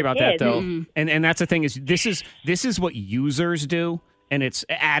can't worry about that though. And that's the thing is this is what users do, and it's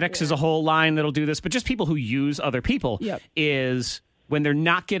addicts is a whole line that'll do this, but just people who use other people is when they're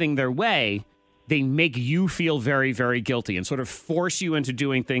not getting their way, they make you feel very, very guilty and sort of force you into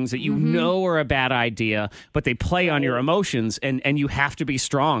doing things that you know are a bad idea, but they play on your emotions, and you have to be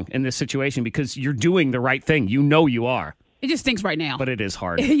strong in this situation because you're doing the right thing. You know you are. It just stinks right now. But it is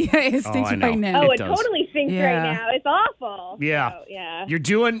hard. It stinks right now. Oh, it totally stinks right now. It's awful. Yeah. So, yeah. You're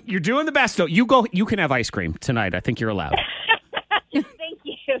doing the best though. You can have ice cream tonight. I think you're allowed. Thank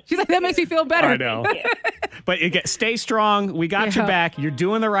you. She's like, that makes me feel better. I know. But stay strong. We got your back. You're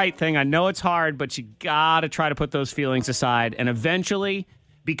doing the right thing. I know it's hard, but you got to try to put those feelings aside. And eventually,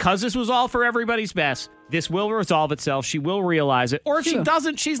 because this was all for everybody's best, this will resolve itself. She will realize it. Or if she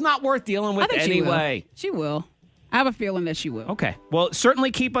doesn't, she's not worth dealing with anyway. She will. I have a feeling that she will. Okay. Well,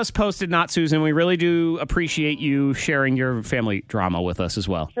 certainly keep us posted, Not Susan. We really do appreciate you sharing your family drama with us as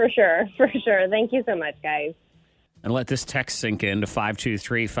well. For sure. Thank you so much, guys. And let this text sink in to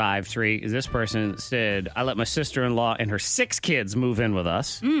 52353. This person said, I let my sister-in-law and her 6 kids move in with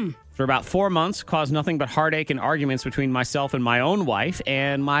us. For about 4 months, caused nothing but heartache and arguments between myself and my own wife,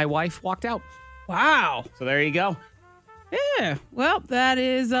 and my wife walked out. Wow. So there you go. Yeah. Well, that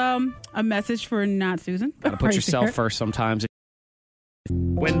is a message for not Susan. Got to put Right yourself there. first sometimes.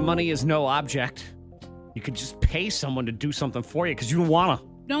 When money is no object, you could just pay someone to do something for you because you don't want to.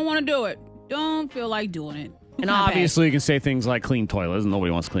 Don't want to do it. Don't feel like doing it. And obviously, you can say things like clean toilets, and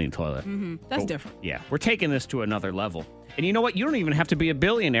nobody wants a clean toilet. That's different. Yeah, we're taking this to another level. And you know what? You don't even have to be a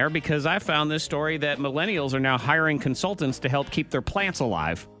billionaire because I found this story that millennials are now hiring consultants to help keep their plants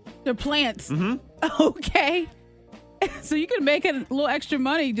alive. Their plants. Okay. So you can make a little extra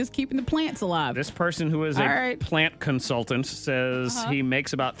money just keeping the plants alive. This person who is a All right. plant consultant says he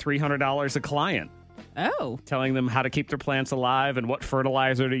makes about $300 a client, Oh, telling them how to keep their plants alive and what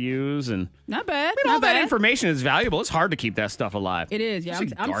fertilizer to use. And not bad. all Not that bad. information is valuable. It's hard to keep that stuff alive. It is. Yeah,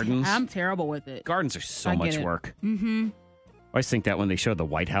 Especially gardens. I'm terrible with it. Gardens are so I get much it. work. I always think that when they show the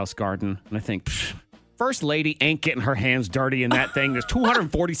White House garden, and I think, First Lady ain't getting her hands dirty in that thing. There's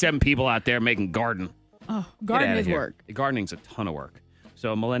 247 people out there making garden. Oh, Get gardening outta is here. work. Gardening's a ton of work.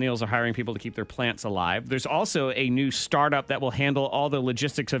 So millennials are hiring people to keep their plants alive. There's also a new startup that will handle all the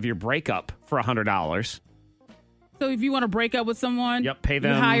logistics of your breakup for $100. So if you want to break up with someone, Yep, pay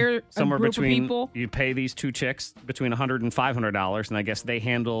them you hire somewhere a group between. of people. You pay these two chicks between $100 and $500, and I guess they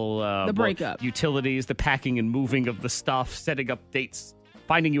handle The breakup. utilities, the packing and moving of the stuff, setting up dates,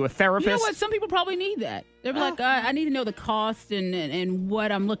 finding you a therapist. You know what? Some people probably need that. They're like, I need to know the cost and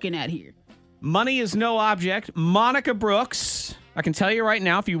what I'm looking at here. Money is no object. Monica Brooks. I can tell you right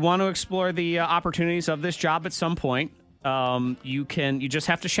now, if you want to explore the opportunities of this job at some point, you just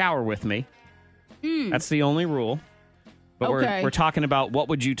have to shower with me. That's the only rule. But Okay. we're talking about what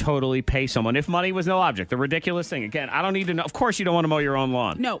would you totally pay someone if money was no object. The ridiculous thing. Again, I don't need to know. Of course, you don't want to mow your own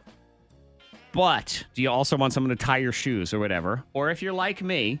lawn. No. But do you also want someone to tie your shoes or whatever? Or if you're like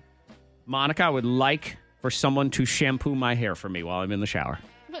me, Monica, I would like for someone to shampoo my hair for me while I'm in the shower.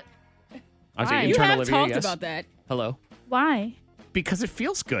 I was Why? an You intern, have Olivia, talked yes. about that. Hello? Why? Because it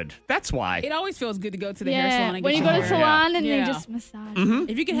feels good. That's why. It always feels good to go to the hair salon and when get you your go to hair. salon and Yeah. they just massage.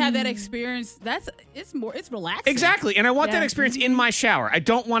 If you can have that experience, it's relaxing. Exactly. And I want that Yeah. experience in my shower. I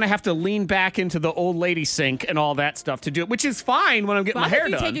don't want to have to lean back into the old lady sink and all that stuff to do it, which is fine when I'm getting But my I hair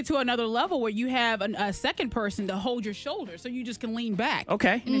think you done. take it to another level where you have a second person to hold your shoulder, so you just can lean back.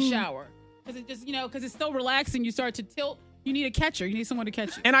 Okay. In the shower, because it just because it's so relaxing, you start to tilt. You need a catcher. You need someone to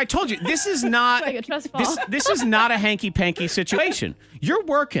catch you. And I told you, this is not Like a trust fall. this is not a hanky-panky situation. You're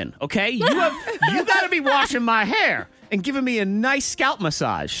working, okay? You got to be washing my hair and giving me a nice scalp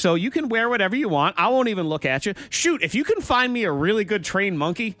massage. So you can wear whatever you want. I won't even look at you. Shoot, if you can find me a really good trained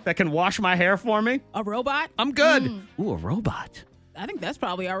monkey that can wash my hair for me, A robot? I'm good. Ooh, a robot. I think that's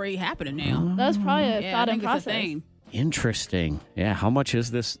probably already happening now. That's probably a Yeah, thought I and think it's a process. thing. Interesting. Yeah, how much is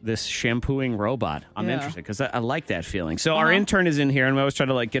this shampooing robot? I'm Yeah. interested because I like that feeling. So our intern is in here, and we always try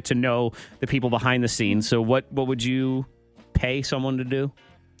to get to know the people behind the scenes. So what would you pay someone to do?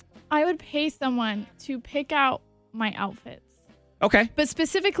 I would pay someone to pick out my outfits, Okay. but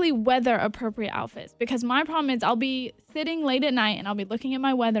specifically weather appropriate outfits. Because my problem is I'll be sitting late at night and I'll be looking at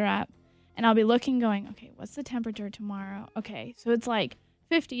my weather app and I'll be looking going, okay, what's the temperature tomorrow? Okay, so it's like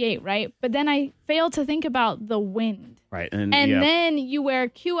 58, right? But then I fail to think about the wind. Right. And, And yeah. then you wear a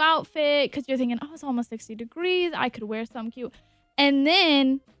cute outfit because you're thinking, oh, it's almost 60 degrees. I could wear something cute. And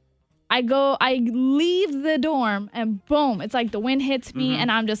then I leave the dorm and boom, it's like the wind hits me and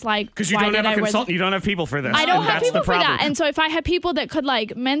I'm just like, Because you why don't did have a I wear consultant, you don't have people for this. I don't and have that's people the for problem. that. And so if I had people that could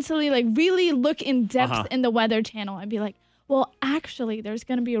mentally really look in depth in the Weather Channel and be like, well, actually, there's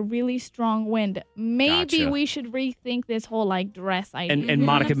going to be a really strong wind. Maybe Gotcha. we should rethink this whole dress idea. And You know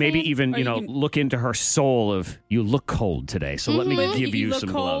Monica, what I'm maybe saying? even Or you can- look into her soul of you look cold today, so let me give you look some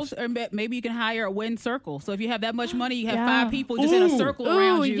cold, gloves. or maybe you can hire a wind circle. So if you have that much money, you have Yeah. 5 people just in a circle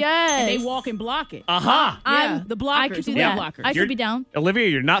around you, and they yes. walk and block it. Uh-huh. Yeah, the blockers, I could do the that. wind blockers. I could be down. Olivia,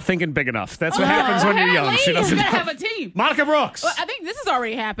 you're not thinking big enough. That's what happens when you're young. She You doesn't gotta know. have a team. Monica Brooks. Well, I think this has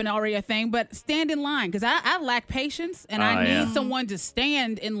already happened, a thing, but stand in line because I lack patience and I Oh, need yeah. someone to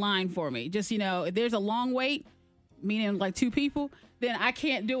stand in line for me. Just, if there's a long wait, meaning 2 people, then I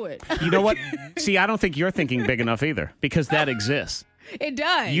can't do it. You know what? See, I don't think you're thinking big enough either because that exists. It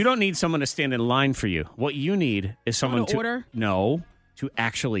does. You don't need someone to stand in line for you. What you need is someone to order? No, to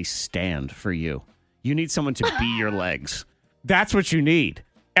actually stand for you. You need someone to be your legs. That's what you need.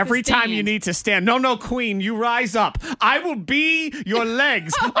 Every time you stand. need to stand. No, Queen, you rise up. I will be your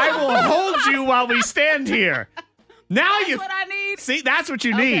legs. I will hold you while we stand here. Now That's what I need. See, that's what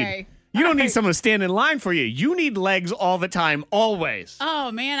you Okay. need. You don't need someone to stand in line for you. You need legs all the time, always.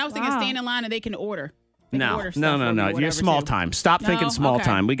 Oh, man. I was thinking Wow. stand in line and they can order. No. order stuff from you, You're whatever, small too. time. Stop No? thinking small Okay.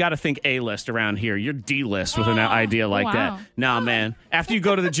 time. We got to think A-list around here. You're D-list with an idea like wow. that. Nah, man. After you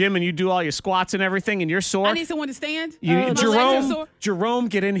go to the gym and you do all your squats and everything and you're sore, I need someone to stand. you, My legs are sore. Jerome,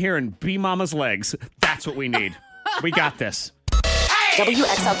 get in here and be mama's legs. That's what we need. We got this.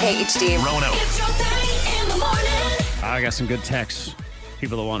 WXLK HD. Rono. I got some good texts.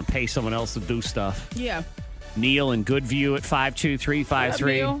 People that want to pay someone else to do stuff. Yeah. Neil in Goodview at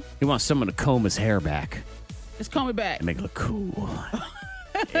 52353. What up, Neil? He wants someone to comb his hair back Just call me back. and make it look cool.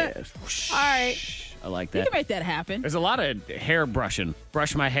 Yes. All right. I like You that. can make that happen. There's a lot of hair brushing.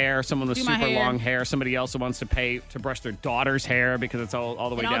 Brush my hair. Someone with Do my super hair. long hair. Somebody else who wants to pay to brush their daughter's hair because it's all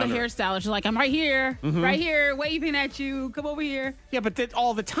the way And all down. the to- hairstylists are like, I'm right here, waving at you. Come over here. Yeah, but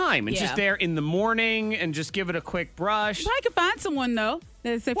all the time. It's just Yeah. there in the morning and just give it a quick brush. But I could find someone, though,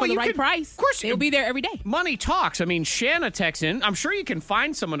 that's for Well, the you right could- price. of course They'll be there every day. Money talks. I mean, Shanna texts in. I'm sure you can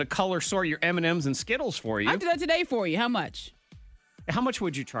find someone to color sort your M&Ms and Skittles for you. I'll do that today for you. How much? How much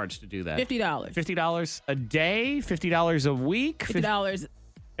would you charge to do that? $50. $50 a day? $50 a week? $50.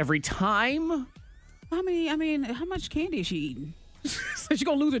 Every time? I mean, how much candy is she eating? So she's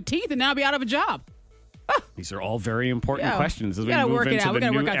going to lose her teeth and now be out of a job. These are all very important questions as We we gotta move work it into out. the We got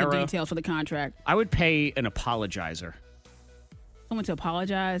to new work out era. the details for the contract. I would pay an apologizer. Someone to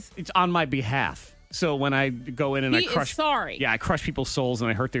apologize. It's on my behalf. So when I go in and He I is crush, sorry. Yeah, I crush people's souls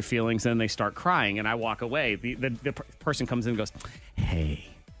and I hurt their feelings, and they start crying, and I walk away. The person comes in and goes, "Hey,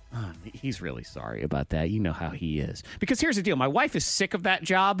 he's really sorry about that. You know how he is." Because here's the deal: my wife is sick of that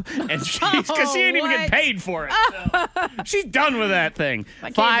job, and because she didn't even get what? paid for it, so she's done with that thing.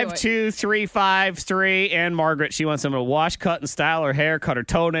 I can't do it. 52353 and Margaret. She wants someone to wash, cut, and style her hair, cut her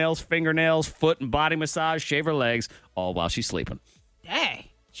toenails, fingernails, foot and body massage, shave her legs, all while she's sleeping. Dang.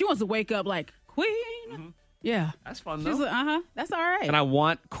 She wants to wake up like, Queen. Yeah. That's fun, She's though. like, that's all right. And I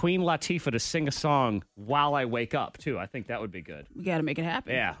want Queen Latifah to sing a song while I wake up, too. I think that would be good. We got to make it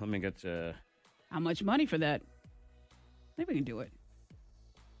happen. Yeah, let me get How much money for that? Maybe we can do it.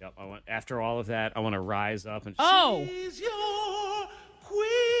 Yep, after all of that, I want to rise up and... Oh. Is your queen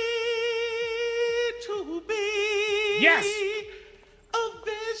to be? Yes. A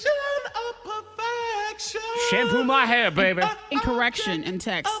vision of perfection. Shampoo my hair, baby. In correction in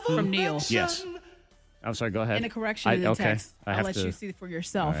text from Neil. Yes. I'm sorry, go ahead. In a correction in text. I I'll have let to... you see for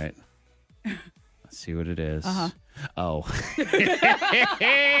yourself. All right. Let's see what it is. Uh-huh. Oh.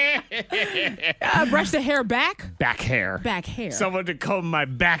 Brush the hair back? Back hair. Back hair. Someone to comb my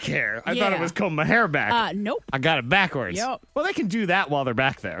back hair. I thought it Yeah. was comb my hair back. Nope. I got it backwards. Yep. Well, they can do that while they're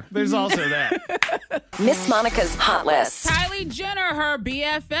back there. There's also that. Miss Monica's Hot List. Kylie Jenner, her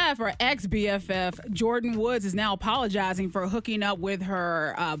BFF or ex-BFF, Jordan Woods, is now apologizing for hooking up with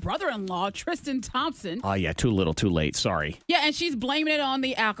her brother-in-law, Tristan Thompson. Oh, yeah, too little, too late. Sorry. Yeah, and she's blaming it on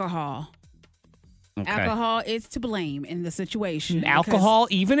the alcohol. Okay. Alcohol is to blame in the situation. Alcohol,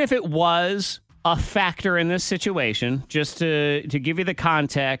 even if it was a factor in this situation, just to give you the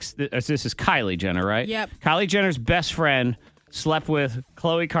context, this is Kylie Jenner, right? Yep. Kylie Jenner's best friend slept with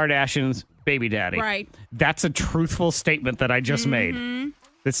Khloe Kardashian's baby daddy. Right. That's a truthful statement that I just made.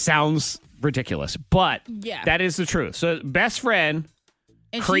 That sounds ridiculous, but Yeah. that is the truth. So, best friend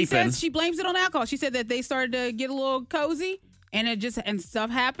And creeping. she says she blames it on alcohol. She said that they started to get a little cozy and stuff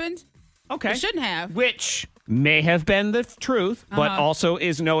happened. Okay. It shouldn't have. Which may have been the truth, but Uh-huh. also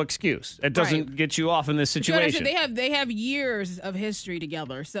is no excuse. It doesn't Right. get you off in this But you understand, situation. they have years of history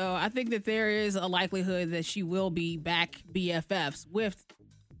together, so I think that there is a likelihood that she will be back BFFs with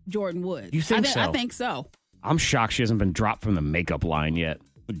Jordan Woods. You think so? I think so. I'm shocked she hasn't been dropped from the makeup line yet.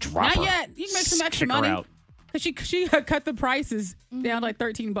 Drop Not her. yet. You can make some extra Kick her money. out. Cause she cut the prices down like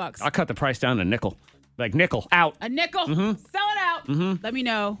 $13. I'll cut the price down to nickel. Like nickel out A nickel. Sell it out. Let me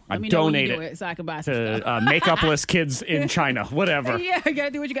know. I Let me know when donate you do it it so I can buy some to stuff. makeupless kids in China. Whatever. Yeah, you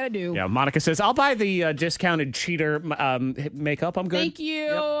gotta do what you gotta do. Yeah, Monica says, I'll buy the discounted cheater makeup. I'm good. Thank you.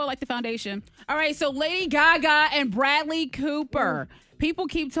 I like the foundation. All right, so Lady Gaga and Bradley Cooper. People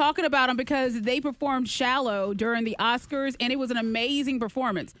keep talking about them because they performed Shallow during the Oscars, and it was an amazing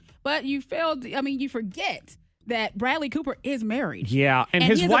performance. But you forget that Bradley Cooper is married. Yeah, and he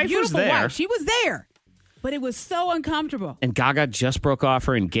his has a wife was beautiful there. wife. She was there, but it was so uncomfortable. And Gaga just broke off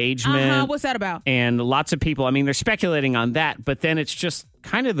her engagement. What's that about? And lots of people, they're speculating on that, but then it's just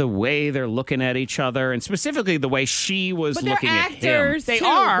kind of the way they're looking at each other, and specifically the way she was But they're looking at him. actors, They too,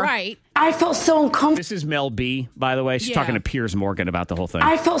 are. right? I felt so uncomfortable. This is Mel B, by the way. She's Yeah. talking to Piers Morgan about the whole thing.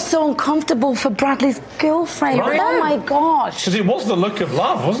 I felt so uncomfortable for Bradley's girlfriend. Right. Oh my gosh. Because it was the look of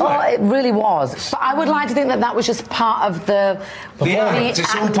love, wasn't Oh, it? it really was. But I would like to think that that was just part of the act.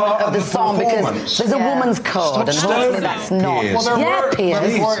 It's all part of the song because performance. there's a woman's code, and hopefully that's not. Piers. Well, Yeah,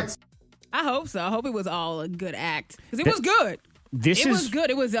 Piers. I hope so. I hope it was all a good act because it was good. It was good.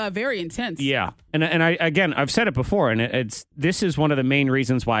 It was very intense. Yeah, and I've said it before, and this is one of the main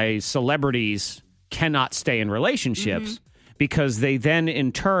reasons why celebrities cannot stay in relationships because they then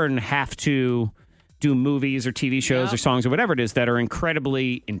in turn have to do movies or TV shows or songs or whatever it is that are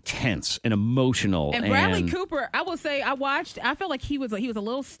incredibly intense and emotional. And Bradley Cooper, I will say, I felt like he was a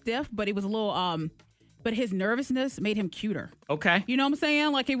little stiff, but he was a little but his nervousness made him cuter. Okay. You know what I'm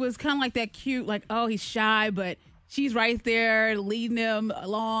saying? Like it was kind of like that cute, like, oh, he's shy, but she's right there leading him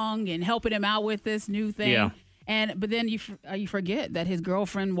along and helping him out with this new thing. Yeah. But then you forget that his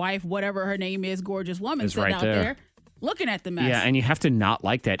girlfriend, wife, whatever her name is, gorgeous woman, is sitting right out there looking at the mess. Yeah, and you have to not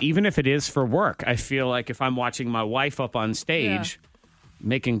like that, even if it is for work. I feel like if I'm watching my wife up on stage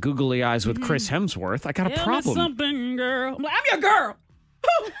making googly eyes with Chris Hemsworth, I got a problem. Tell me something, girl. I'm like, I'm your girl.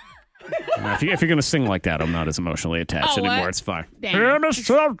 If you're going to sing like that, I'm not as emotionally attached anymore. It's fine. Damn. Tell me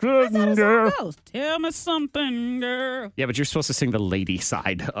something, girl. Tell me something, girl. Yeah, but you're supposed to sing the lady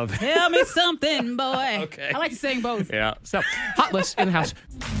side of it. Tell me something, boy. Okay. I like to sing both. Yeah. So, Hot List in the house.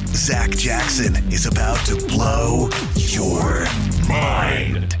 Zach Jackson is about to blow your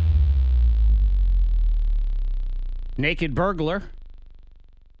mind. Naked burglar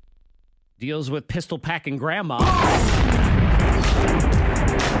deals with pistol packing grandma.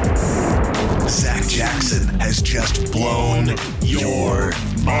 Zach Jackson has just blown your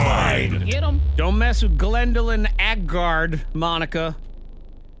mind. Get him. Don't mess with Gwendolyn Agard, Monica,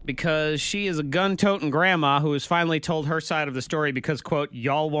 because she is a gun-toting grandma who has finally told her side of the story because, quote,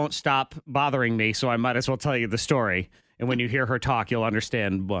 y'all won't stop bothering me, so I might as well tell you the story. And when you hear her talk, you'll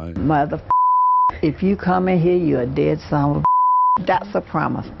understand why. Mother, if you come in here, you're a dead son of a. That's a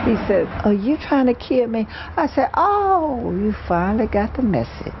promise. He said, are you trying to kill me? I said, oh, you finally got the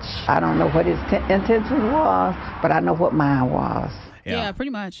message. I don't know what his intention was, but I know what mine was. Yeah,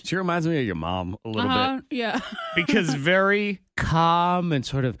 pretty much. She reminds me of your mom a little bit. Yeah. Because very calm and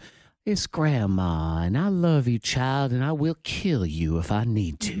sort of, it's grandma, and I love you, child, and I will kill you if I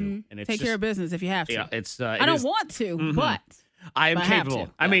need to. And it's Take care of business if you have to. Yeah, it's. I don't want to, but I am I have capable.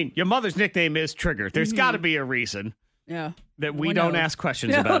 to. I mean, your mother's nickname is Trigger. There's got to be a reason. Yeah. That we One don't knows. ask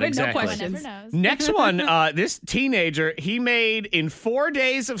questions No, about no exactly. questions. Never knows. Next one, this teenager, he made in 4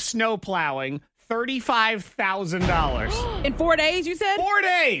 days of snow plowing $35,000. In 4 days, you said? 4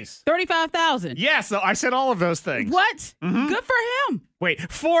 days. 35,000. Yes, so I said all of those things. What? Good for him. Wait,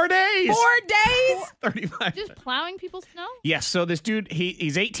 4 days. 4 days? 35. Just plowing people's snow? Yes, so this dude,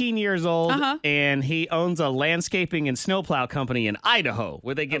 he's 18 years old, and he owns a landscaping and snowplow company in Idaho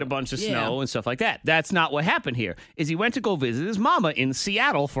where they get a bunch of snow and stuff like that. That's not what happened here, is he went to go visit his mama in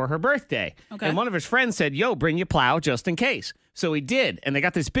Seattle for her birthday. Okay. And one of his friends said, yo, bring your plow just in case. So he did, and they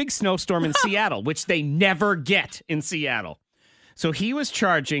got this big snowstorm in Seattle, which they never get in Seattle. So he was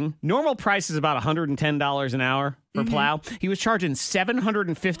charging, normal price is about $110 an hour for plow. He was charging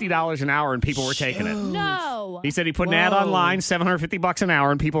 $750 an hour and people were taking it. No. He said he put an ad online, $750 an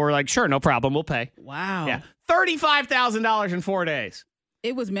hour, and people were like, sure, no problem, we'll pay. Wow. Yeah. $35,000 in 4 days.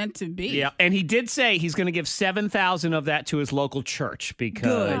 It was meant to be. Yeah. And he did say he's going to give $7,000 of that to his local church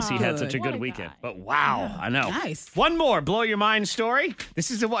because he had such a good weekend. guy. But wow, I know. Nice. One more blow your mind story. This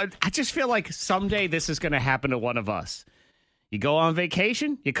is what I just feel like someday this is going to happen to one of us. You go on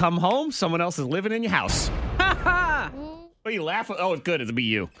vacation, you come home, someone else is living in your house. What you laugh at? Oh, it's good. It'll be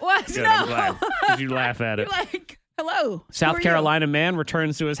you. What? Good, No. I'm glad. Did you laugh at it? You're like, hello. South Who are you? Carolina man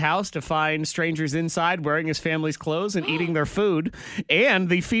returns to his house to find strangers inside wearing his family's clothes and eating their food. And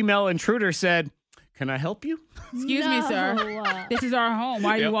the female intruder said, can I help you? Excuse me, sir. This is our home.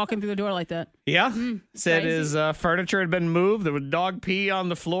 Why are you walking through the door like that? Yeah. Said crazy. his furniture had been moved. There was dog pee on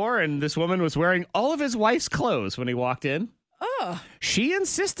the floor, and this woman was wearing all of his wife's clothes when he walked in. Oh. She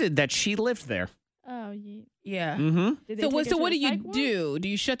insisted that she lived there. Oh, Yeah. Mm-hmm. Did they So take what? her So to what the do you psych ward? do? Do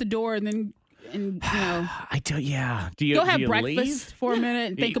you shut the door and then, I do. Yeah. Do you go have do you breakfast leave? for a minute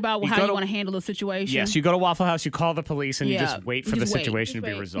and think about you how go you to- want to handle the situation? Yes, you go to Waffle House, you call the police, and you Yeah, just wait you for the just wait. situation Just to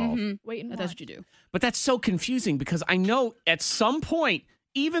be wait. resolved. Wait and That's watch. what you do. But that's so confusing because I know at some point,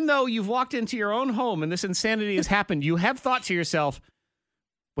 even though you've walked into your own home and this insanity has happened, you have thought to yourself,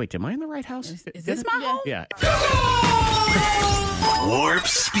 wait, am I in the right house? Is this my home? Yeah. Warp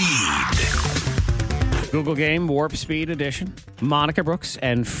Speed. Google Game Warp Speed Edition. Monica Brooks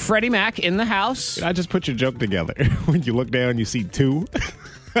and Freddie Mac in the house. I just put your joke together. When you look down, you see two.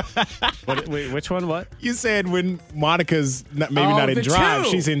 Wait, which one? What? You said when Monica's maybe not in the drive, two.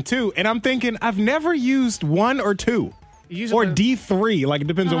 she's in two. And I'm thinking, I've never used one or two. Use Or them- D3. Like, it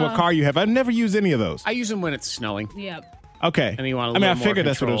depends on what car you have. I've never used any of those. I use them when it's snowing. Yep. Okay. And you want a I mean, I little more figured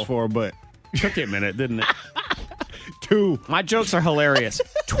that's what it was control. for, but Took you a minute, didn't it? 2. My jokes are hilarious.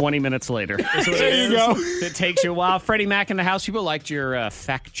 20 minutes later. There you go. It takes you a while. Freddie Mac in the house. People liked your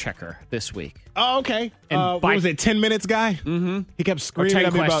fact checker this week. Oh, okay. And what was it, 10 minutes guy? Mm-hmm. He kept screaming 10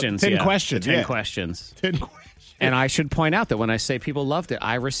 at me questions. about 10 yeah. questions. 10 yeah. questions. 10 questions. And I should point out that when I say people loved it,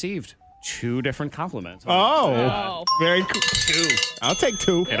 I received 2 different compliments. Oh, very cool. 2. I'll take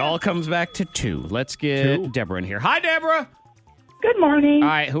 2. It all comes back to 2. Let's get Deborah in here. Hi, Deborah. Good morning. All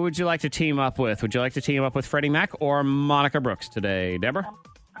right, who would you like to team up with? Would you like to team up with Freddie Mac or Monica Brooks today, Deborah?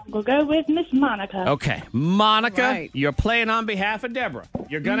 We'll go with Miss Monica. Okay, Monica, Right. you're playing on behalf of Deborah.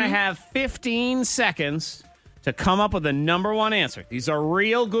 You're going to have 15 seconds to come up with the number one answer. These are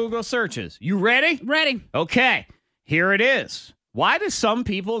real Google searches. You ready? Ready. Okay, here it is. Why do some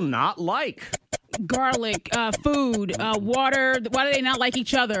people not like? Garlic, food, water. Why do they not like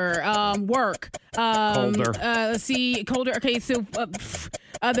each other? Work. Colder. Let's see. Colder. Okay, so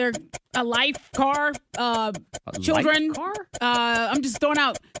other a life car. Children. Life car? I'm just throwing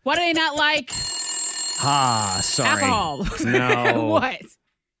out. Why do they not like Sorry. alcohol? No. What?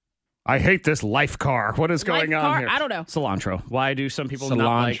 I hate this life car. What is going Life on car? here? I don't know. Cilantro. Why do some people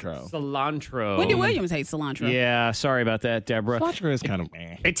not like cilantro? Wendy Williams hates cilantro. Yeah, sorry about that, Deborah. Cilantro is kind of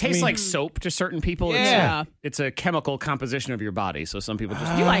It tastes like soap to certain people. Yeah. It's a chemical composition of your body, so some people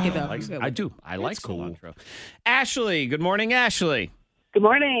just You like it, though. I do. I like cilantro. Ashley, good morning, Ashley. Good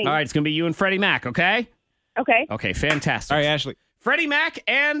morning. All right, it's going to be you and Freddie Mac, okay? Okay. Okay, fantastic. All right, Ashley. Freddie Mac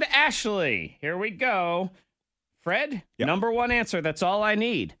and Ashley. Here we go. Fred, number one answer. That's all I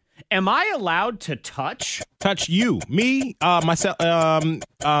need. Am I allowed to touch? Touch you. Me, myself,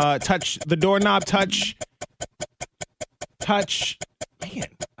 touch the doorknob, touch, man,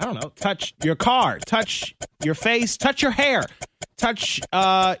 I don't know, touch your car, touch your face, touch your hair, touch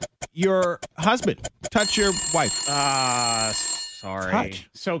your husband, touch your wife. Sorry. Touch.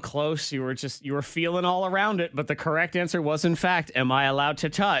 So close. You were feeling all around it, but the correct answer was, in fact, am I allowed to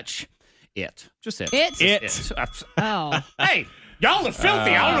touch it? Just it. It? Oh. Hey, y'all are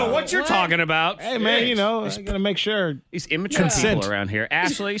filthy. I don't know what you're talking about. Hey, man, I got to make sure. These immature people around here.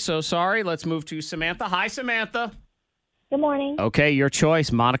 Ashley, so sorry. Let's move to Samantha. Hi, Samantha. Good morning. Okay, your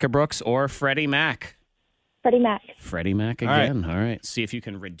choice, Monica Brooks or Freddie Mac? Freddie Mac. Freddie Mac again. All right. See if you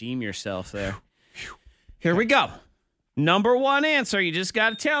can redeem yourself there. Here we go. Number one answer, you just got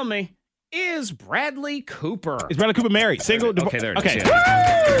to tell me, is Bradley Cooper. Is Bradley Cooper married? Single? Okay, there it is. Okay. Yeah.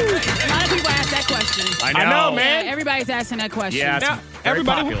 A lot of people ask that question. I know, man. Yeah, everybody's asking that question. Yeah, it's Now, very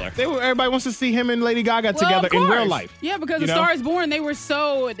popular. everybody wants to see him and Lady Gaga together of in real course. life. Yeah, because You The know? Star is Born, they were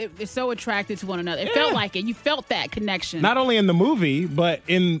so attracted to one another. It felt like it. You felt that connection. Not only in the movie, but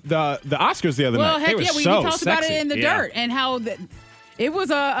in the Oscars the other well, night. heck They yeah, were we so talked about it sexy. in the dirt and how it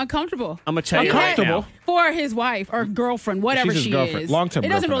was uncomfortable. I'm going to tell you right now. For his wife or girlfriend, whatever She's his she girlfriend. is. Long-term It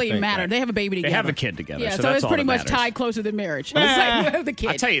doesn't girlfriend, I really think, matter. right? They have a baby together. They have a kid together. Yeah, so so that's it's all pretty that much matters. tied closer than marriage. It's like you have the kid.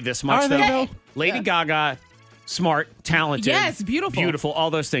 I'll tell you this much, Are they, though. though? Lady Gaga, smart, talented. Yes, beautiful. Beautiful, all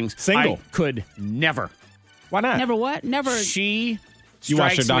those things. Single. I could never. Why not? Never what? Never. She You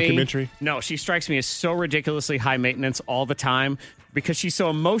watched her strikes me- documentary? No, she strikes me as so ridiculously high maintenance all the time because she's so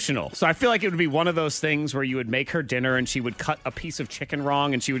emotional. So I feel like it would be one of those things where you would make her dinner and she would cut a piece of chicken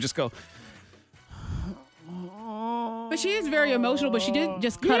wrong and she would just go, But she is very emotional, but she did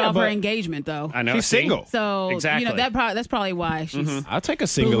just cut off her engagement, though. I know. She's see? single. So, Exactly. that's probably why she's... I'll take a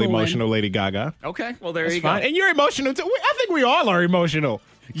single Boo-hooing. emotional Lady Gaga. Okay, well, there That's you fine. go. And you're emotional, too. I think we all are emotional.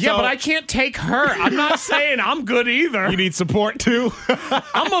 Yeah, So- but I can't take her. I'm not saying I'm good either. You need support, too?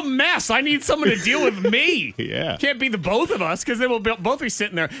 I'm a mess. I need someone to deal with me. Yeah. Can't be the both of us because then we'll both be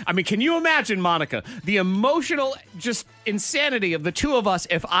sitting there. I mean, can you imagine, Monica, the emotional just insanity of the two of us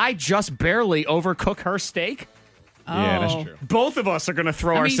if I just barely overcook her steak? Yeah, that's true. Both of us are going to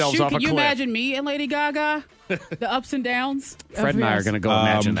throw I mean, ourselves shoot, off a can you cliff. imagine me and Lady Gaga? The ups and downs? Fred and I are going to go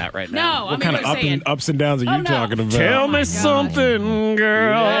imagine that right now. No, I What mean, kind of I'm saying. ups and downs are you Oh, no. talking about? Tell me God. something,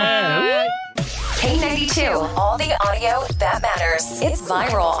 girl. K92, all the audio that matters. It's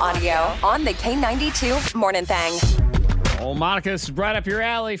viral audio on the K92 Morning Thing. Oh, Monica, this is right up your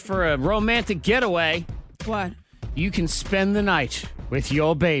alley for a romantic getaway. What? You can spend the night with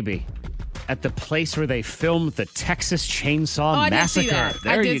your baby at the place where they filmed the Texas Chainsaw I did Massacre. see that.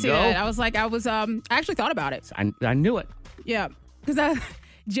 There I did you see go. that. I was like, I actually thought about it. I knew it. Yeah. Because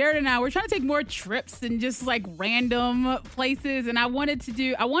Jared and I were trying to take more trips and just like random places. And I want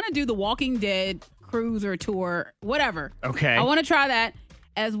to do the Walking Dead cruise or tour, whatever. Okay. I want to try that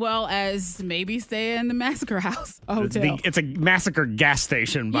as well as maybe stay in the Massacre House, a hotel. It's a massacre gas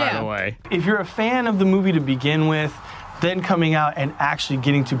station, by the way. If you're a fan of the movie to begin with, then coming out and actually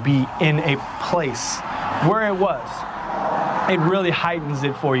getting to be in a place where it was, it really heightens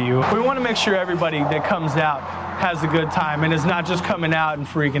it for you. We want to make sure everybody that comes out has a good time and is not just coming out and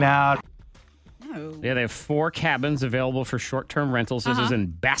freaking out. Yeah, they have 4 cabins available for short-term rentals. This is in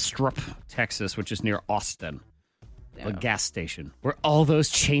Bastrop, Texas, which is near Austin. A gas station where all those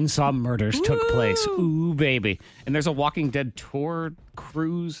chainsaw murders took place. Ooh, baby. And there's a Walking Dead tour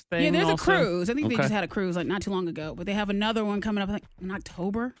cruise thing. Yeah, there's also? a cruise. I think they Okay. just had a cruise like not too long ago, but they have another one coming up like in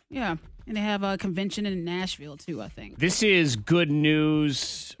October. Yeah. And they have a convention in Nashville too, I think. This is good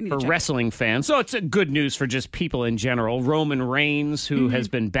news for wrestling fans. So it's good news for just people in general. Roman Reigns, who has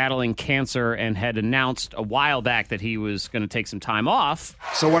been battling cancer and had announced a while back that he was going to take some time off.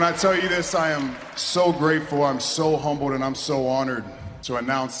 So when I tell you this, I am so grateful, I'm so humbled, and I'm so honored to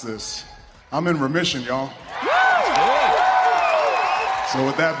announce this. I'm in remission, y'all. So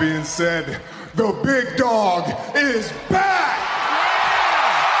with that being said, the big dog is back!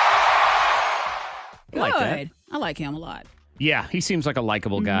 Good. like that. I like him a lot. Yeah, he seems like a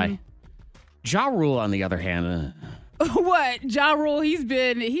likable guy. Ja Rule, on the other hand, What? Ja Rule, he's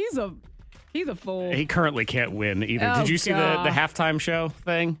a fool. he currently can't win either. Oh, Did you see the God. halftime show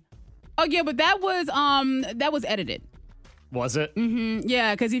thing? Oh yeah, but that was edited. Was it?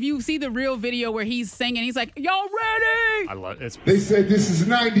 Yeah, because if you see the real video where he's singing, he's like, "Y'all ready?" I love it. They said this is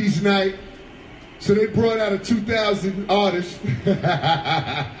 90s night, so they brought out a 2000 artist.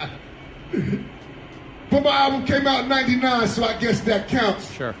 But my album came out in 99, so I guess that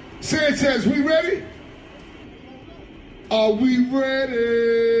counts. Sure. Sanchez, we ready? Are we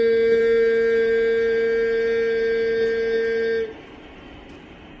ready?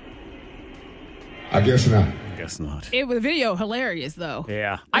 I guess not. Guess not. It was video hilarious though.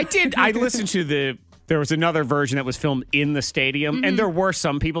 Yeah. I listened to there was another version that was filmed in the stadium, and there were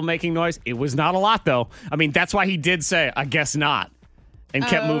some people making noise. It was not a lot, though. I mean, that's why he did say, I guess not, and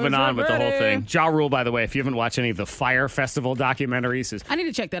kept moving on with the whole thing. Ja Rule, by the way, if you haven't watched any of the Fire Festival documentaries, is I need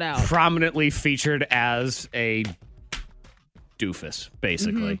to check that out. prominently featured as a doofus,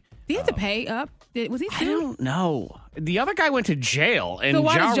 basically. Did he have to pay up? Was he sued? I don't know. The other guy went to jail, and So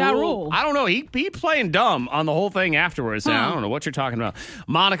why does Ja Rule? I don't know. He playing dumb on the whole thing afterwards. I don't know what you're talking about.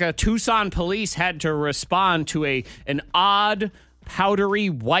 Monica, Tucson police had to respond to an odd, powdery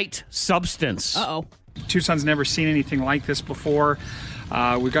white substance. Uh-oh. Tucson's never seen anything like this before.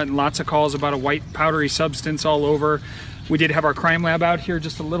 We've gotten lots of calls about a white, powdery substance all over. We did have our crime lab out here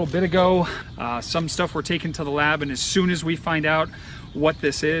just a little bit ago. Some stuff we're taking to the lab, and as soon as we find out what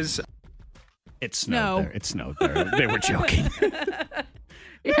this is, It snowed there. It snowed there. They were joking.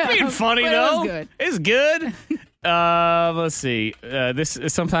 Yeah, being funny, but though. It was good. It's good. Let's see. This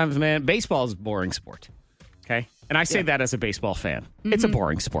is sometimes, man, baseball is a boring sport. Okay? And I say that as a baseball fan. It's a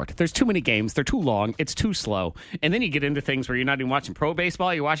boring sport. There's too many games. They're too long. It's too slow. And then you get into things where you're not even watching pro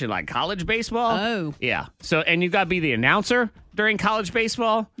baseball. You're watching, like, college baseball. Oh. Yeah. So, and you've got to be the announcer during college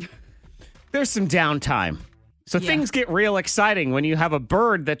baseball. There's some downtime. So things get real exciting when you have a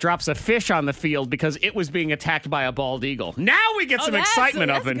bird that drops a fish on the field because it was being attacked by a bald eagle. Now we get some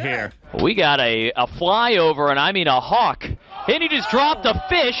excitement up in here. We got a flyover, and I mean a hawk. And he just dropped a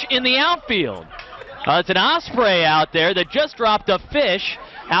fish in the outfield. It's an osprey out there that just dropped a fish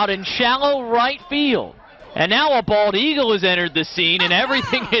out in shallow right field. And now a bald eagle has entered the scene, and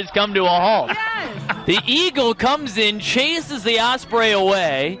everything has come to a halt. The eagle comes in, chases the osprey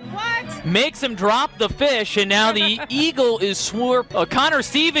away, makes him drop the fish, and now the eagle is Connor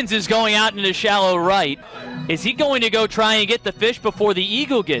Stevens is going out into shallow right. Is he going to go try and get the fish before the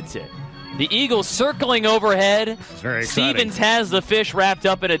eagle gets it? The eagle circling overhead. Very exciting. Stevens has the fish wrapped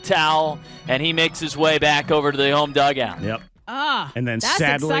up in a towel, and he makes his way back over to the home dugout. Yep. Ah, And then that's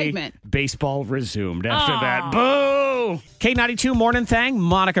sadly, excitement. baseball resumed after that. Boo! K92 Morning Thang,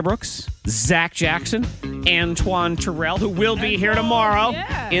 Monica Brooks, Zach Jackson, Antoine Terrell, who will be here tomorrow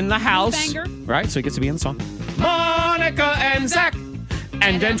in the house. Right, so he gets to be in the song. Monica and Zach,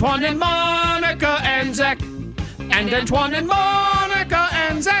 and Antoine and Monica and Zach, and Antoine and Monica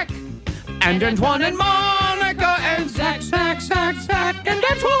and Zach, and Antoine and Monica and Zach, Zach, and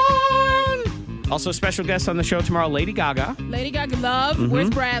Antoine. Also, special guest on the show tomorrow, Lady Gaga. Lady Gaga love. Where's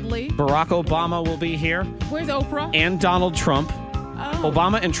Bradley? Barack Obama will be here. Where's Oprah? And Donald Trump. Oh.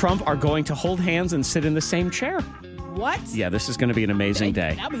 Obama and Trump are going to hold hands and sit in the same chair. What? Yeah, this is going to be an amazing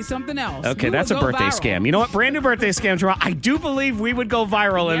day. That'll be something else. Okay, We that's a would go birthday viral. scam. You know what? Brand new birthday scam tomorrow. I do believe we would go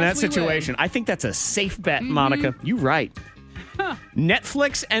viral in that Yes, we would. situation. I think that's a safe bet, Monica. You right.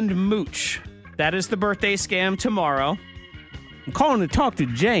 Netflix and Mooch. That is the birthday scam tomorrow. I'm calling to talk to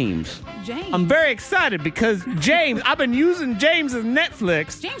James. James. I'm very excited because James, I've been using James as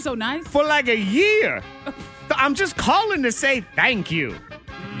Netflix. James so nice. For like a year. So I'm just calling to say thank you.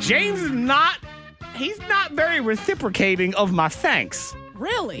 James is he's not very reciprocating of my thanks.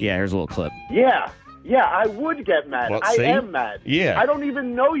 Really? Yeah, here's a little clip. Yeah, Yeah, I would get mad. Well, I see? am mad. Yeah. I don't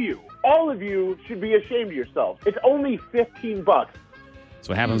even know you. All of you should be ashamed of yourselves. It's only $15. That's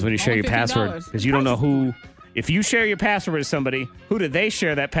what happens when you share Only your password. $15. Because you don't know who. If you share your password with somebody, who do they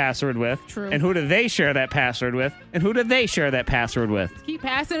share that password with? True. And who do they share that password with? And who do they share that password with? Keep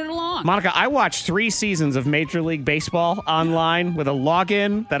passing it along. Monica, I watched 3 seasons of Major League Baseball online with a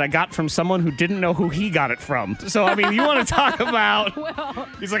login that I got from someone who didn't know who he got it from. So, I mean, you want to talk about...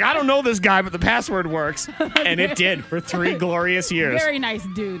 He's like, I don't know this guy, but the password works. And it did for 3 glorious years. Very nice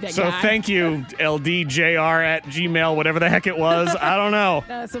dude, that So guy. thank you, LDJR@gmail, whatever the heck it was. I don't know.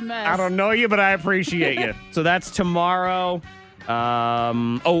 That's a mess. I don't know you, but I appreciate you. So that's tomorrow.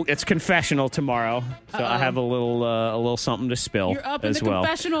 It's confessional tomorrow. So I have a little something to spill. You're up in as the well.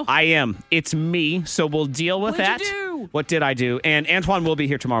 confessional. I am. It's me. So we'll deal with What'd that. you do? What did I do? And Antoine will be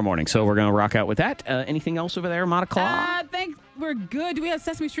here tomorrow morning. So we're going to rock out with that. Anything else over there, Monica? I think we're good. We have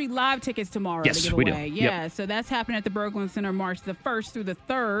Sesame Street Live tickets tomorrow Yes, to give we do. away. Yep. Yeah, so that's happening at the Berglund Center March the 1st through the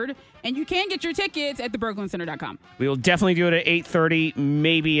 3rd. And you can get your tickets at theberglundcenter.com. We will definitely do it at 8:30,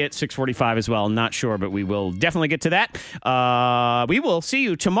 maybe at 6:45 as well. Not sure, but we will definitely get to that. We will see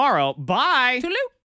you tomorrow. Bye. Toodaloo.